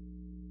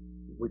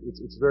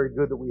 It's very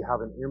good that we have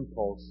an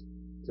impulse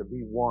to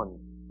be one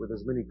with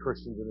as many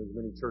Christians and as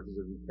many churches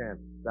as we can.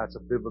 That's a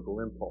biblical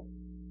impulse.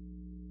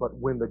 But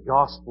when the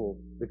gospel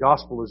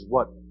is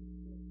what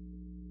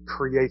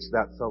creates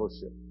that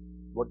fellowship,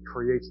 what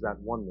creates that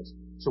oneness.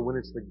 So when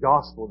it's the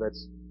gospel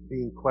that's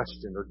being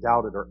questioned or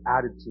doubted or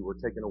added to or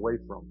taken away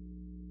from,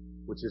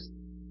 which is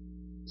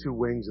two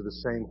wings of the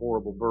same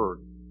horrible bird,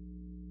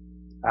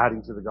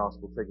 adding to the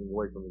gospel, taking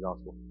away from the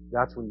gospel,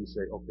 that's when you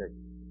say, okay,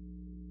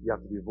 you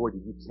have to be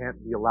avoided. You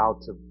can't be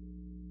allowed to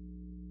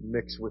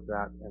mix with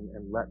that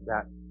and let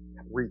that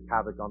wreak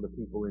havoc on the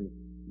people in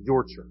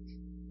your church,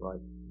 right?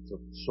 It's a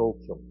soul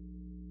killer.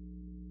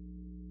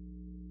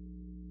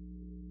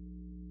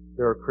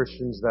 There are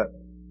Christians that,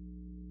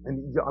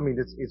 and I mean,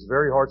 it's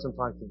very hard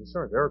sometimes to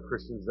discern. There are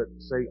Christians that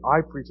say,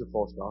 I preach a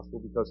false gospel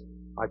because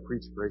I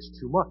preach grace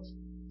too much.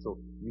 So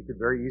you could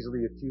very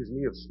easily accuse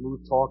me of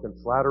smooth talk and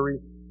flattery,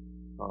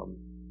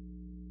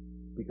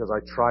 because I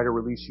try to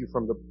release you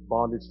from the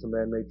bondage to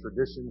man-made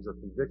traditions or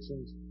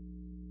convictions.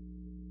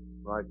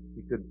 Right?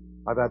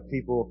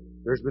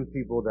 There's been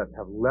people that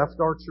have left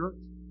our church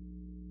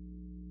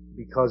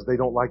because they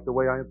don't like the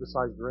way I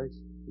emphasize grace.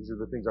 These are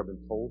the things I've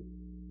been told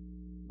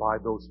by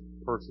those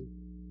persons.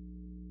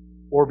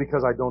 Or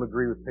because I don't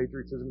agree with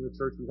patriotism in the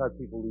church. We've had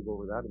people leave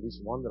over that, at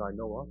least one that I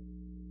know of.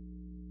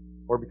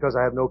 Or because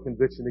I have no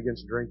conviction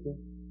against drinking.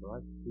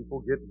 Right? People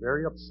get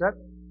very upset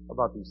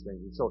about these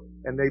things.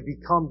 And they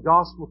become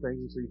gospel things,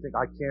 and so you think,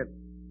 I can't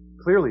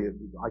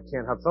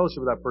have fellowship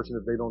with that person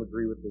if they don't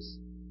agree with this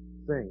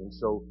thing. And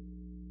so,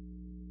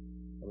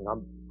 I mean,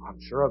 I'm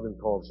sure I've been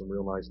called some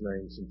real nice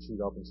names and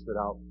chewed up and spit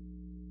out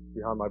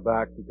behind my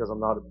back because I'm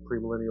not a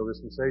premillennial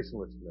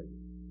dispensationalist, maybe.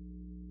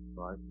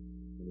 Right?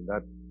 I mean,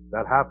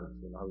 that happens.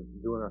 And I was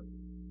doing a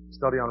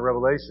study on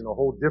Revelation, a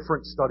whole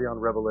different study on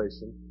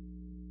Revelation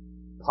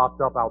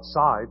popped up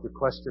outside to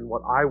question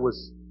what I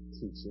was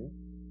teaching.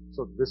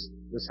 So this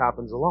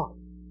happens a lot.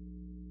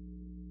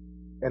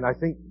 And I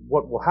think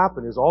what will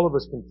happen is all of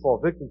us can fall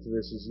victim to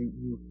this is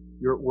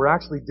we're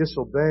actually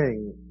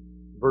disobeying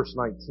verse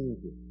 19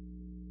 here.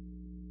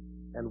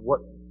 And what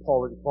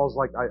Paul's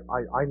like,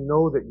 I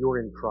know that you're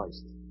in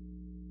Christ.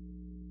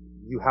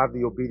 You have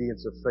the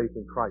obedience of faith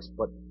in Christ,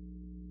 but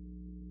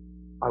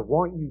I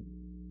want you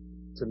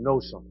to know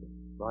something,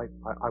 right?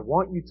 I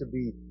want you to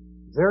be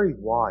very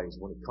wise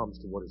when it comes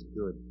to what is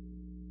good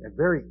and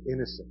very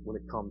innocent when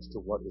it comes to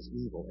what is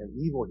evil. And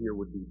evil here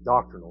would be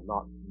doctrinal,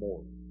 not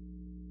moral,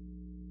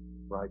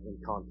 right, in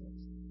context.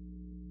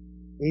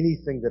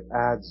 Anything that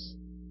adds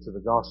to the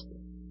gospel.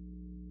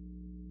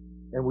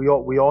 And we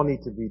all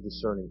need to be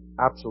discerning,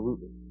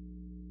 absolutely.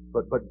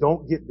 But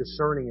don't get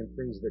discerning in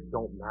things that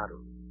don't matter.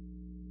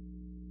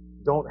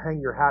 Don't hang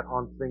your hat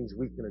on things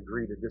we can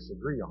agree to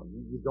disagree on.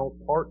 You don't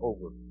part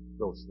over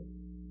those things.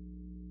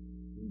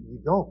 You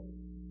don't.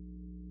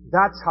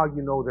 That's how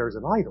you know there's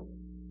an idol.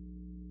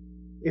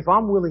 If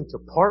I'm willing to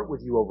part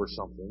with you over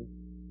something,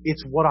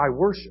 it's what I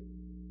worship.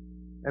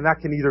 And that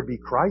can either be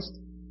Christ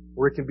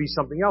or it can be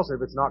something else.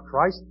 And if it's not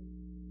Christ,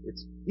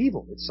 it's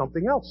evil. It's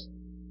something else.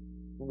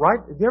 Right?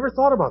 Have you ever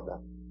thought about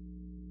that?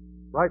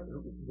 Right?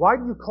 Why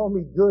do you call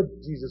me good,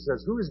 Jesus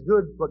says? Who is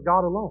good but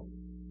God alone?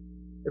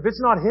 If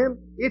it's not Him,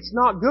 it's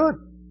not good.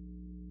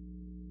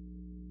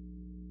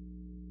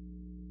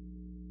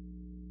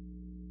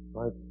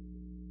 Right?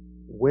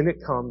 When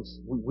it comes,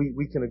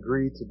 we can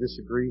agree to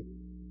disagree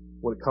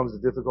when it comes to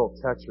difficult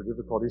texts or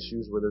difficult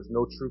issues where there's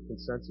no true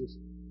consensus,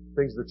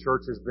 things the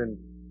church has been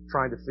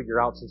trying to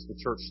figure out since the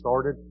church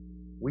started.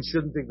 We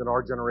shouldn't think that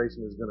our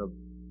generation is going to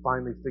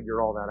finally figure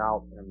all that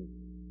out and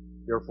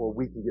therefore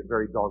we can get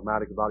very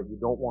dogmatic about it. You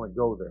don't want to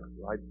go there,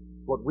 right?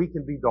 What we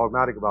can be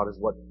dogmatic about is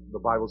what the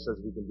Bible says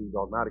we can be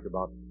dogmatic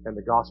about, and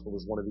the gospel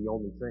is one of the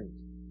only things.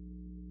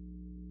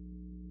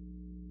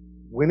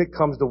 When it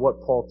comes to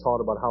what Paul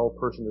taught about how a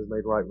person is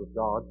made right with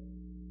God,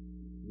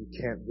 you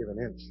can't give an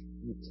inch.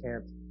 You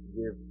can't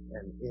give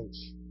an inch.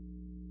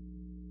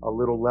 A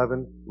little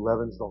leaven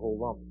leavens the whole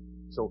lump.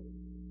 So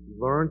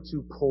learn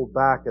to pull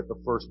back at the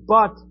first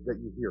but that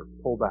you hear.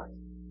 Pull back.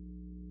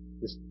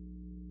 Just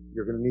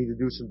You're going to need to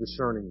do some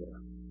discerning there.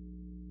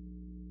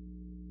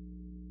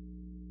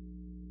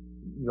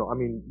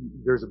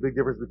 There's a big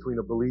difference between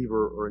a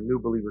believer or a new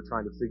believer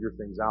trying to figure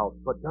things out,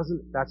 but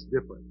that's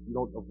different. You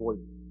don't avoid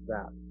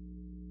that.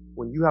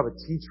 When you have a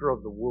teacher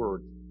of the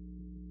Word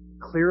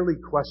clearly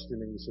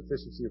questioning the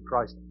sufficiency of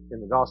Christ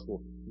in the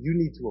gospel, you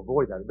need to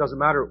avoid that. It doesn't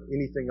matter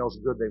anything else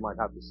good they might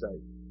have to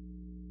say.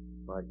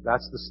 Right?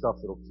 That's the stuff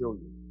that'll kill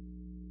you.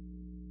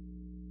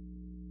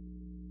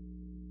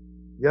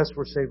 Yes,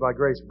 we're saved by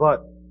grace,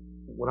 but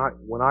when I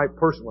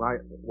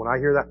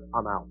hear that,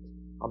 I'm out.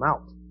 I'm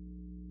out.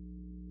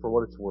 For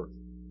what it's worth.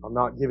 I'm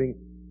not giving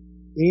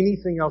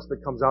anything else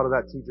that comes out of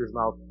that teacher's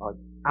mouth an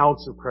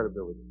ounce of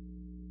credibility.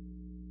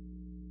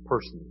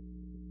 Personally.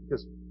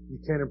 Because you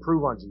can't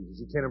improve on Jesus.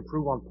 You can't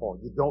improve on Paul.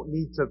 You don't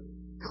need to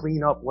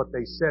clean up what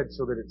they said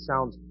so that it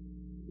sounds...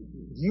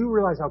 Do you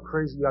realize how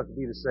crazy you have to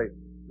be to say,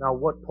 now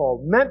what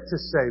Paul meant to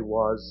say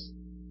was,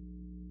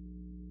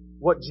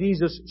 what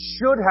Jesus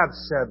should have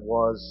said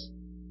was,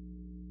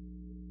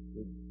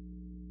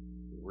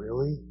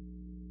 really?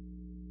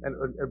 And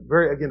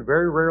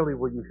very rarely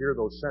will you hear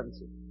those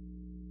sentences.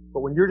 But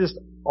when you're just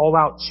all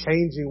out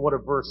changing what a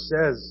verse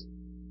says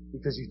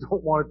because you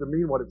don't want it to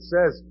mean what it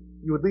says,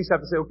 you at least have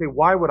to say, okay,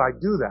 why would I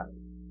do that?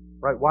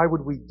 Right? Why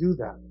would we do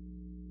that?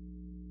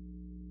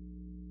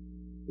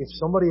 If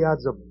somebody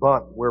adds a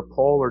but where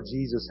Paul or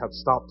Jesus have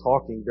stopped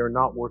talking, they're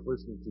not worth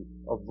listening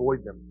to.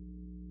 Avoid them.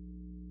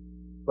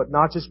 But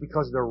not just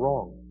because they're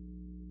wrong.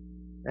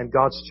 And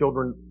God's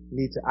children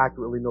need to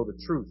accurately know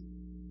the truth.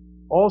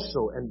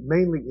 Also, and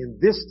mainly in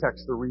this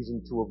text, the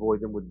reason to avoid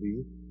them would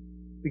be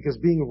because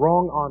being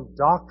wrong on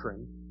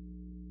doctrine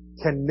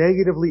can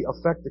negatively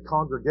affect the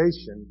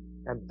congregation,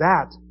 and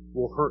that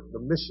will hurt the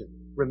mission.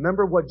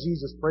 Remember what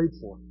Jesus prayed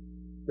for.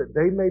 That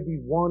they may be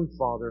one,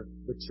 Father,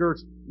 the church,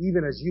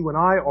 even as you and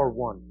I are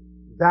one,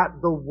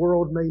 that the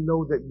world may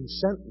know that you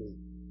sent me.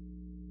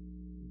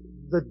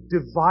 The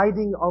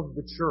dividing of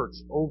the church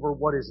over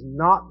what is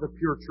not the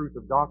pure truth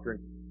of doctrine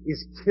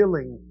is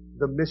killing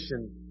the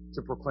mission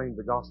to proclaim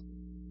the gospel.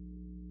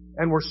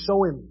 And we're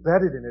so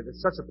embedded in it.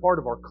 It's such a part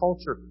of our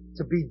culture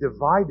to be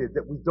divided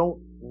that we don't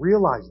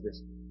realize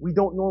this. We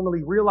don't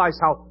normally realize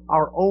how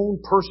our own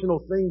personal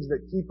things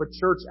that keep a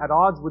church at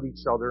odds with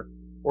each other,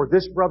 or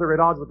this brother at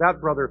odds with that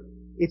brother,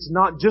 it's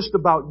not just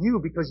about you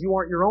because you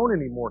aren't your own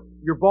anymore.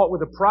 You're bought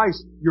with a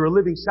price. You're a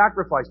living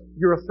sacrifice.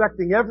 You're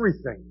affecting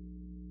everything.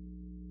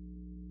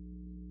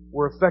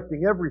 We're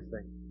affecting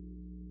everything.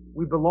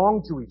 We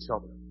belong to each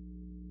other.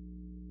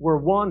 We're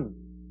one.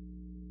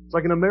 It's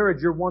like in a marriage,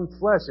 you're one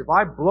flesh. If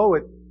I blow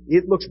it,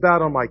 it looks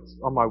bad on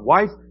my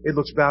wife. It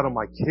looks bad on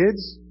my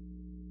kids.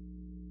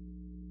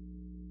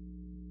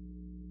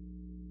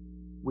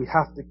 We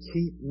have to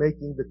keep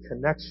making the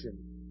connection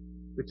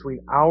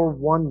between our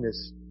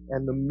oneness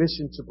and the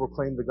mission to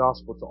proclaim the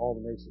gospel to all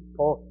the nations.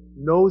 Paul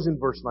knows in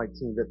verse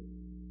 19 that,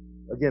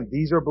 again,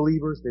 these are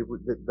believers.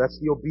 That's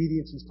the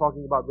obedience he's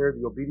talking about there,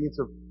 the obedience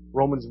of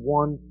Romans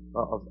 1,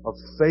 of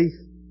faith.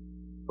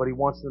 But he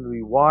wants them to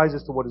be wise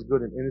as to what is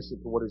good and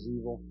innocent to what is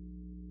evil.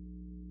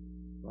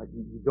 Right?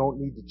 You don't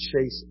need to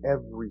chase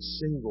every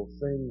single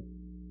thing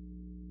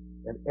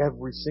and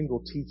every single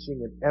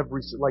teaching and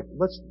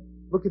let's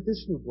look at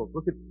this new book.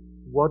 Look at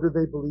what do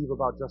they believe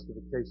about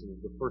justification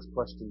is the first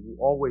question you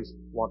always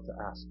want to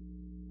ask.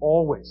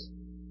 Always.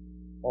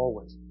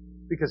 Always.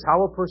 Because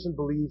how a person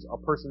believes a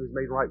person is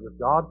made right with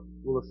God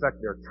will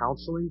affect their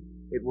counseling.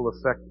 It will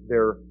affect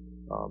their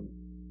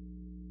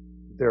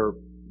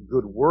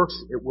good works.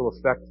 It will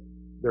affect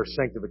their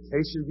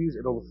sanctification views.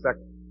 It will affect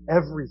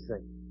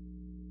everything.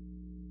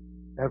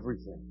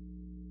 Everything.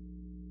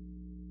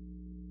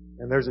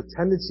 And there's a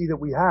tendency that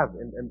we have,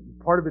 and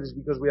part of it is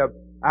because we have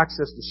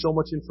access to so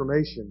much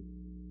information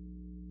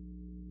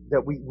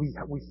that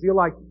we feel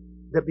like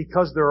that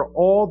because there are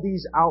all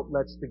these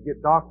outlets to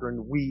get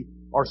doctrine, we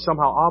are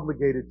somehow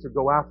obligated to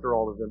go after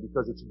all of them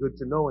because it's good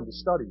to know and to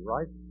study,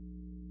 right?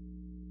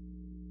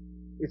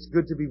 It's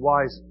good to be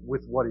wise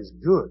with what is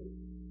good.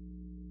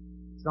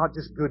 It's not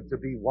just good to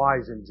be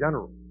wise in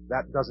general.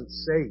 That doesn't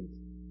save.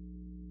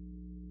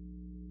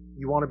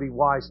 You want to be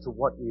wise to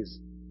what is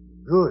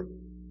good,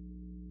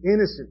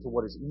 innocent to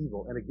what is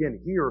evil. And again,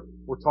 here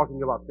we're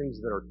talking about things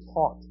that are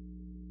taught.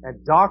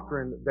 And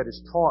doctrine that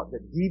is taught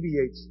that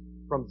deviates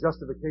from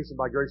justification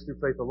by grace through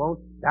faith alone,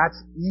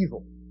 that's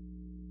evil.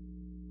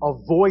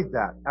 Avoid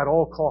that at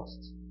all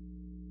costs.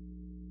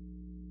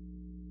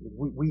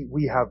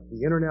 We have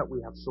the internet,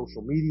 we have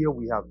social media,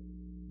 we have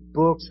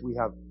books, we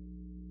have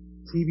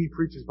TV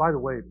preachers. By the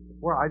way,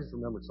 I just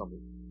remembered something.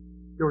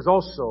 There was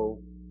also,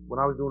 when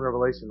I was doing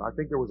Revelation, I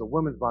think there was a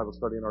women's Bible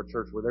study in our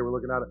church where they were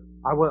looking at it.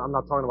 I'm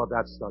not talking about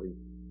that study.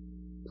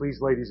 Please,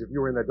 ladies, if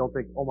you were in that, don't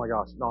think, oh my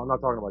gosh, no, I'm not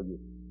talking about you.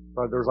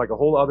 There's like a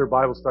whole other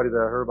Bible study that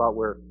I heard about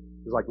where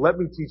it was like, let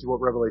me teach you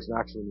what Revelation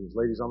actually means.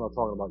 Ladies, I'm not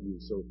talking about you.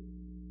 So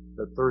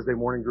the Thursday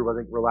morning group, I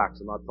think, relax.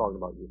 I'm not talking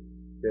about you.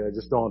 Yeah, it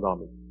just dawned on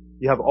me.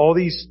 You have all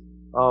these,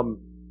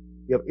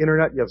 you have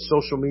internet, you have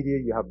social media,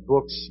 you have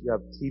books, you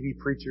have TV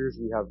preachers,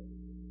 you have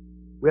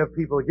We have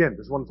people, again,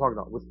 this is what I'm talking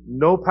about, with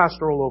no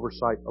pastoral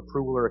oversight,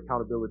 approval, or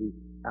accountability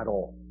at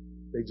all.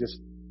 They just,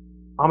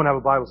 I'm going to have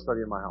a Bible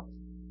study in my house.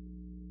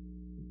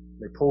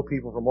 They pull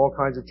people from all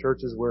kinds of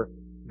churches where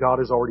God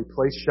has already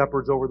placed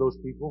shepherds over those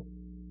people,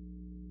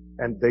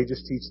 and they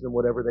just teach them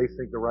whatever they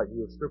think the right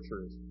view of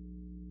Scripture is.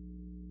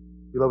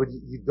 Beloved,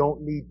 you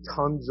don't need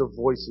tons of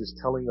voices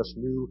telling us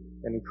new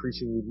and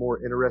increasingly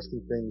more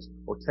interesting things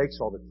or takes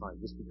all the time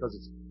just because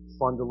it's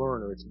fun to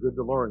learn or it's good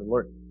to learn and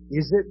learn.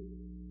 Is it?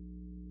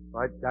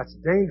 Right? That's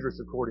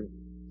dangerous according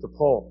to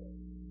Paul,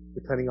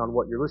 depending on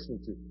what you're listening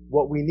to.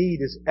 What we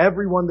need is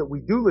everyone that we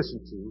do listen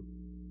to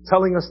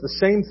telling us the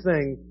same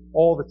thing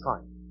all the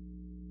time.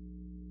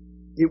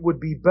 It would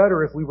be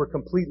better if we were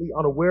completely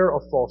unaware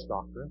of false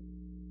doctrine,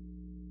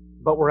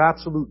 but were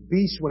absolute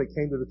beasts when it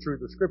came to the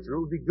truth of Scripture. It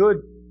would be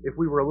good if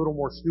we were a little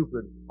more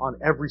stupid on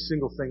every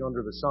single thing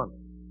under the sun.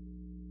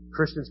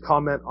 Christians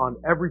comment on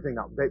everything.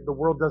 The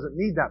world doesn't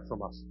need that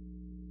from us.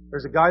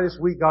 There's a guy this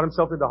week got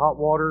himself into hot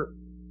water.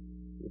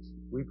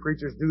 We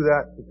preachers do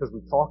that because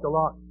we talk a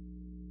lot.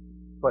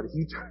 But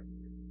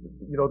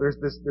there's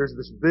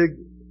this big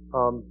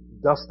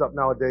dust up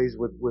nowadays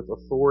with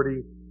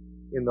authority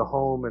in the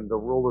home and the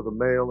role of the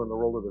male and the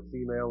role of the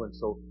female. And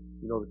so,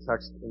 the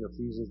text in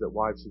Ephesians that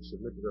wives should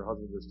submit to their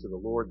husbands as to the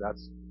Lord,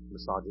 that's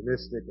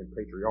misogynistic and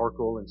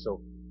patriarchal. And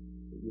so,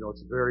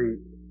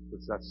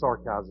 it's that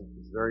sarcasm.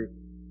 It's very,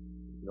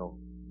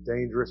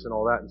 dangerous and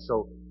all that. And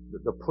so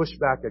the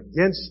pushback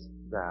against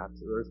that,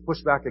 or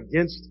pushback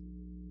against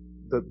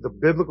the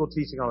biblical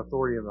teaching on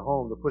authority in the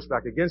home, the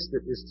pushback against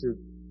it is to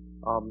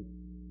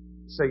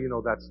say,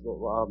 that's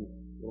what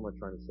am I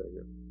trying to say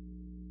here?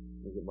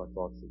 Let me get my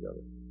thoughts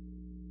together.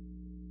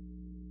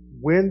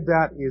 When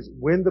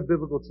the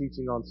biblical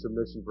teaching on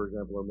submission, for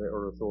example,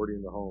 or authority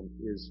in the home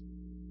is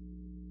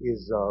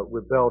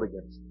rebelled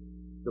against,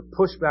 the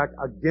pushback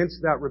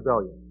against that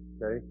rebellion,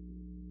 okay,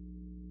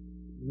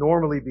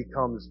 normally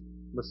becomes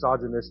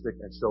misogynistic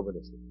and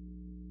chauvinistic.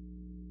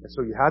 And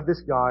so you had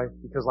this guy,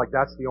 because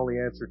that's the only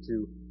answer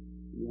to,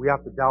 we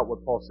have to doubt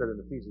what Paul said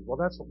in Ephesians. Well,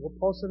 that's what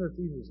Paul said in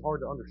Ephesians is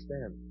hard to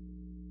understand.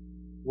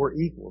 We're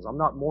equals. I'm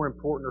not more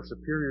important or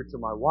superior to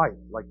my wife.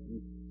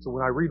 So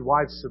when I read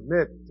wives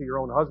submit to your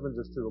own husbands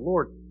as to the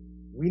Lord,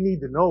 we need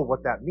to know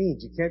what that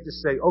means. You can't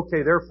just say,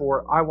 okay,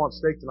 therefore I want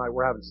steak tonight,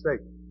 we're having steak.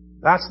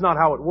 That's not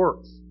how it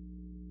works.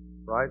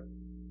 Right?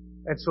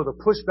 And so the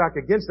pushback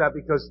against that,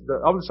 because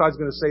the other side's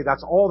going to say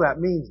that's all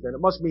that means, then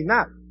it must mean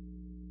that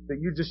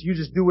you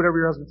just do whatever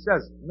your husband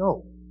says.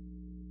 No.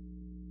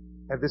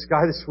 And this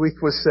guy this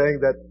week was saying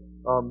that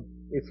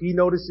if he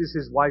notices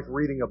his wife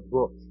reading a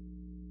book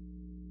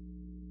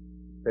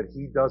that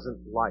he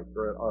doesn't like,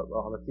 or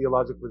on a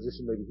theological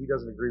position maybe he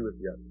doesn't agree with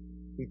yet,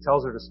 he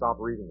tells her to stop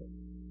reading it,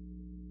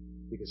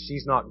 because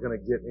she's not going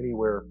to get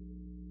anywhere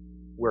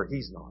where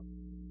he's not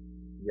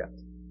yet.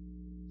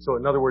 So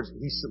in other words,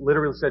 he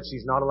literally said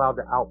she's not allowed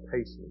to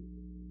outpace me.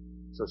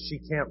 So she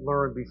can't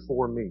learn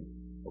before me.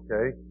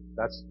 Okay?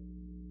 That's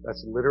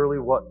literally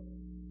what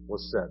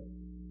was said.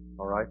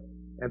 Alright?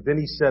 And then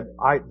he said,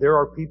 there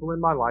are people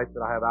in my life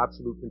that I have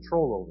absolute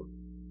control over.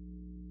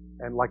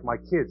 And like my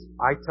kids,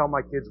 I tell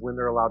my kids when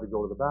they're allowed to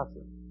go to the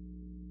bathroom.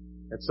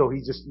 And so he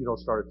just,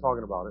 started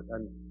talking about it.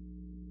 And,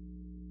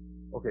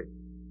 okay,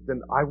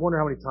 then I wonder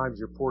how many times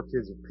your poor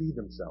kids have peed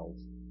themselves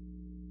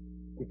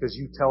because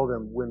you tell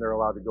them when they're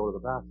allowed to go to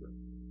the bathroom.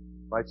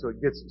 Right?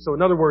 So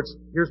in other words,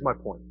 here's my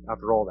point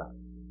after all that.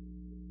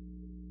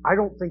 I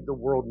don't think the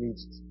world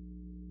needs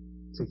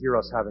to hear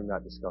us having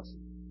that discussion.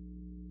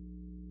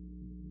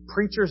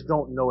 Preachers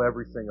don't know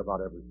everything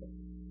about everything.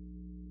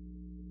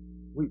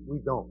 We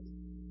don't.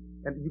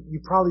 And you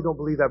probably don't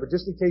believe that, but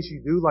just in case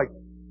you do, like,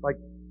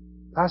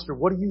 Pastor,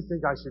 what do you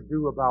think I should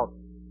do about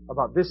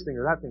this thing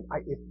or that thing?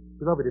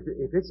 Beloved,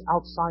 if it's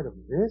outside of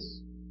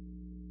this,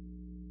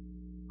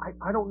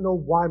 I don't know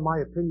why my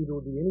opinion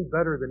would be any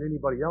better than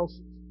anybody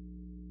else's.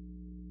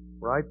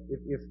 Right?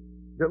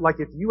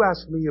 If you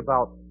ask me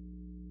about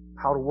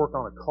how to work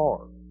on a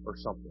car or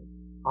something,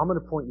 I'm going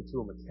to point you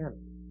to a mechanic.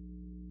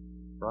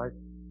 Right?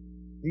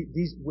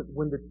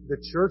 When the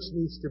church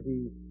needs to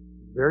be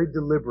very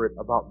deliberate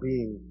about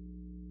being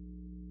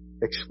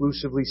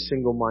exclusively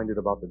single-minded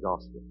about the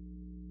gospel.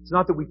 It's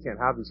not that we can't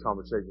have these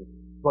conversations,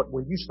 but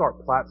when you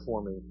start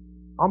platforming,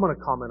 I'm going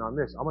to comment on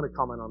this, I'm going to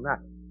comment on that.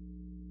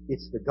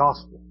 It's the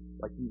gospel.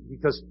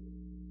 Because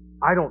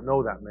I don't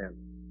know that man.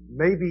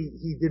 Maybe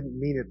he didn't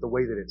mean it the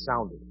way that it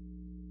sounded.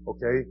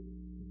 Okay?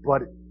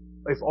 But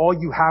if all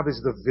you have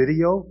is the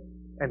video,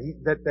 and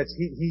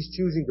he's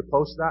choosing to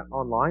post that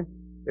online,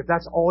 if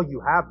that's all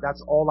you have,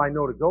 that's all I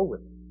know to go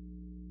with.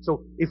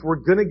 So if we're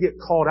gonna get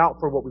called out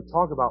for what we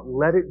talk about,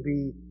 let it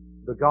be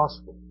the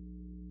gospel.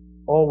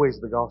 Always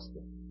the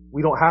gospel.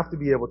 We don't have to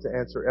be able to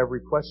answer every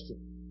question.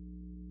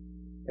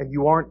 And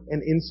you aren't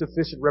an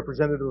insufficient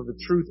representative of the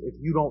truth if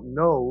you don't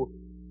know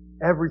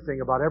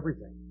everything about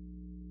everything.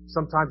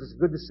 Sometimes it's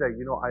good to say,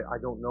 I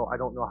don't know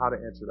how to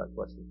answer that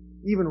question.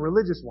 Even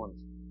religious ones.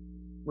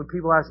 When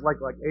people ask, like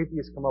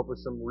atheists come up with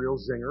some real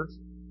zingers,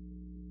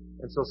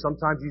 And so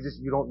sometimes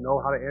you don't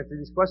know how to answer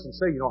these questions.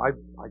 Say,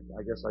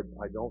 I guess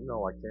I don't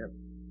know. I can't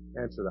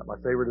answer that. My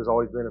favorite has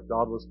always been, if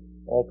God was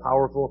all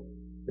powerful,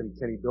 then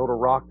can He build a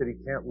rock that He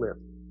can't lift?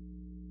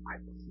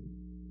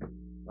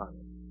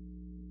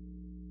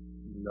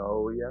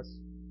 No, yes.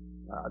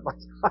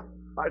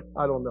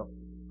 I don't know.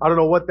 I don't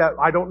know what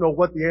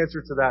the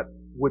answer to that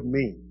would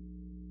mean.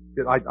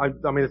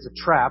 I mean, it's a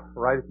trap,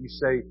 right? If you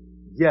say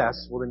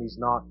yes, well then He's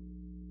not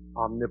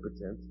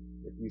omnipotent.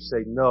 If you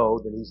say no,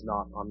 then He's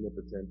not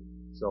omnipotent.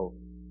 So,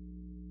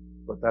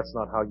 but that's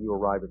not how you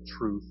arrive at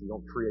truth. You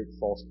don't create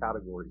false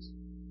categories,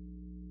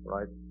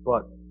 right?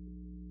 But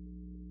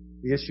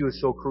the issue is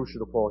so crucial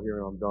to Paul here,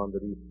 and I'm done,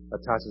 that he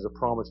attaches a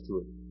promise to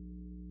it,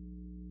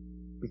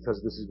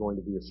 because this is going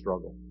to be a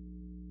struggle.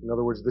 In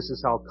other words, this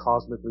is how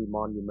cosmically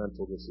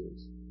monumental this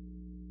is.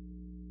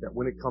 That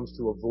when it comes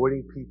to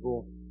avoiding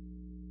people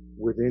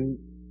within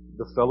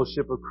the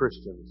fellowship of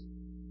Christians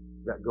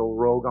that go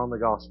rogue on the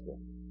gospel,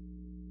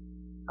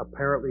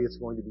 apparently it's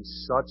going to be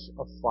such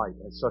a fight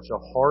and such a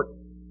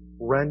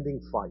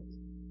heart-rending fight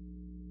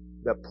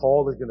that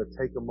Paul is going to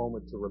take a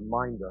moment to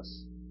remind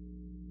us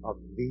of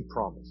the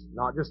promise.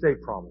 Not just a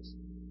promise,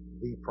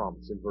 the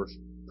promise in verse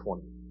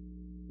 20.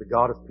 The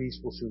God of peace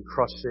will soon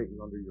crush Satan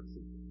under your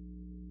feet.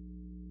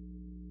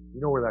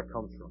 You know where that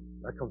comes from.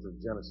 That comes from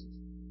Genesis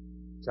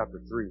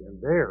chapter 3.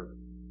 And there,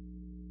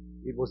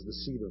 it was the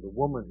seed of the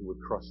woman who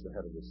would crush the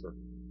head of the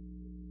serpent.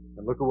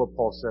 And look at what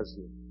Paul says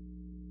here.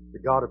 The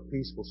God of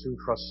peace will soon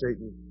crush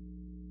Satan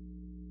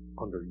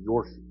under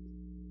your feet.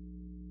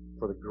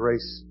 For the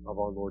grace of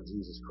our Lord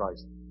Jesus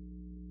Christ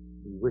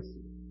be with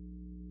you.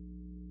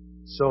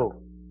 So,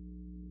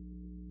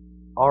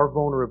 our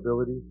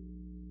vulnerability,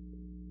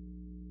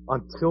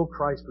 until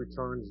Christ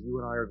returns, you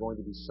and I are going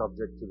to be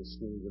subject to the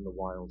schemes and the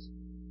wiles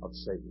of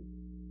Satan,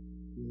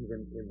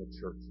 even in the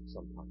church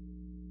sometimes.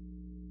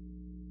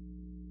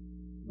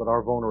 But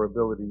our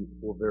vulnerability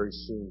will very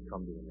soon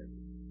come to an end.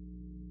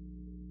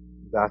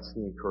 That's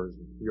the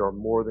encouragement. We are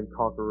more than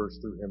conquerors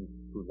through Him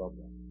who loved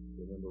us.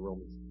 Remember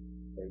Romans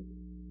 8.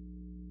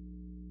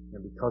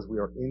 And because we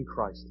are in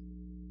Christ,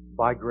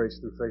 by grace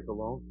through faith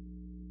alone,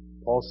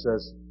 Paul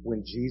says,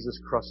 when Jesus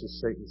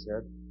crushes Satan's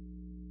head,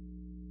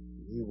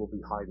 you will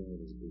be hiding in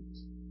His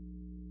boots,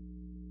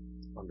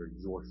 under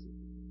your feet.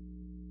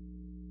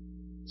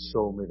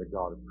 So may the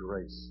God of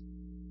grace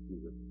be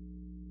with you.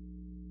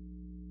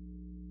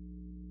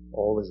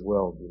 All is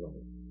well,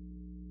 beloved.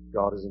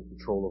 God is in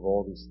control of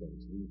all these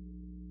things.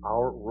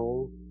 Our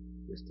role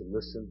is to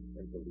listen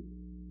and believe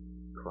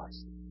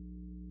Christ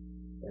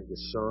and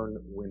discern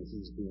when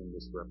He's being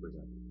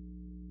misrepresented.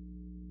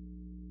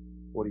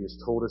 What He has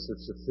told us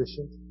is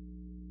sufficient.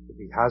 If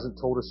He hasn't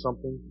told us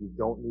something, we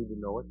don't need to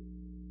know it.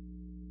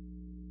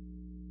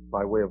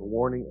 By way of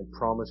warning and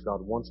promise,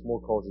 God once more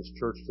calls His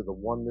church to the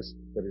oneness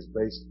that is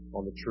based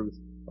on the truth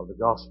of the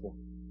gospel.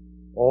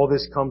 All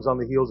this comes on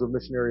the heels of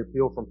missionary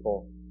appeal from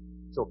Paul.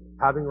 So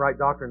having right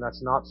doctrine,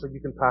 that's not so you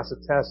can pass a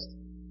test.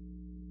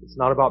 It's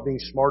not about being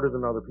smarter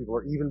than other people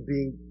or even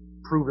being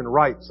proven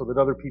right so that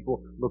other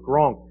people look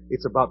wrong.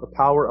 It's about the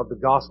power of the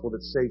gospel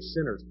that saves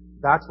sinners.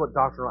 That's what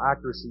doctrinal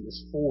accuracy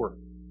is for.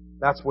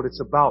 That's what it's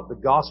about, the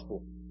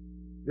gospel.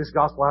 This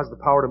gospel has the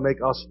power to make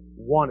us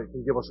one. It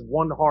can give us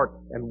one heart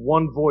and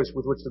one voice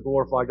with which to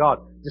glorify God,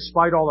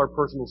 despite all our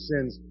personal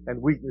sins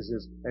and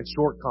weaknesses and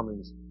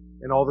shortcomings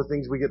and all the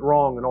things we get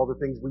wrong and all the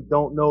things we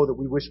don't know that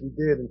we wish we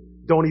did and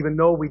don't even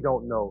know we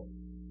don't know.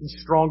 He's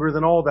stronger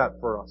than all that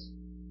for us.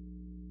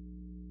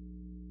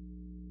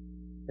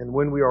 And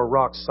when we are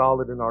rock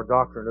solid in our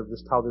doctrine of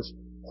just how this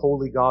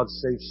holy God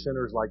saves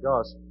sinners like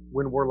us,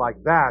 when we're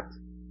like that,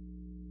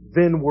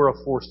 then we're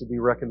a force to be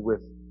reckoned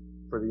with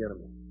for the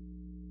enemy.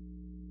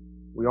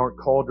 We aren't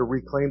called to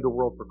reclaim the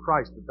world for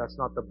Christ, but that's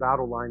not the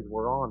battle lines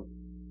we're on,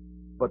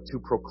 but to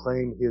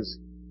proclaim His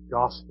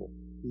gospel.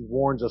 He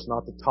warns us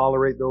not to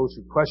tolerate those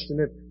who question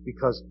it,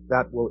 because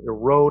that will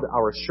erode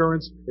our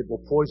assurance, it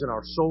will poison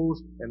our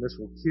souls, and this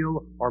will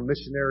kill our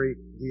missionary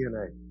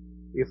DNA.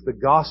 If the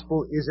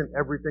gospel isn't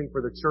everything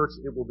for the church,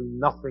 it will be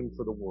nothing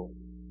for the world.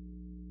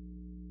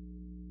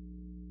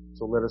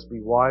 So let us be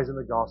wise in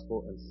the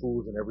gospel and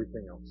fools in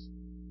everything else.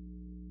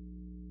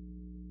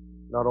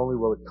 Not only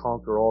will it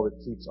conquer all that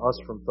keeps us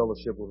from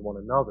fellowship with one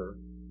another,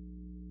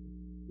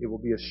 it will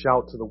be a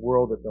shout to the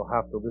world that they'll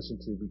have to listen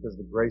to, because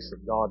the grace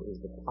of God is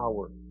the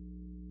power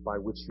by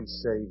which He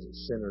saves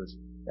sinners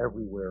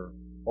everywhere,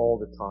 all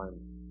the time,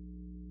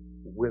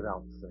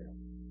 without fail.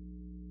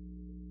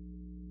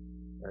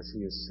 As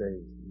He has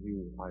saved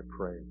you, I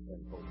pray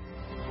and hope.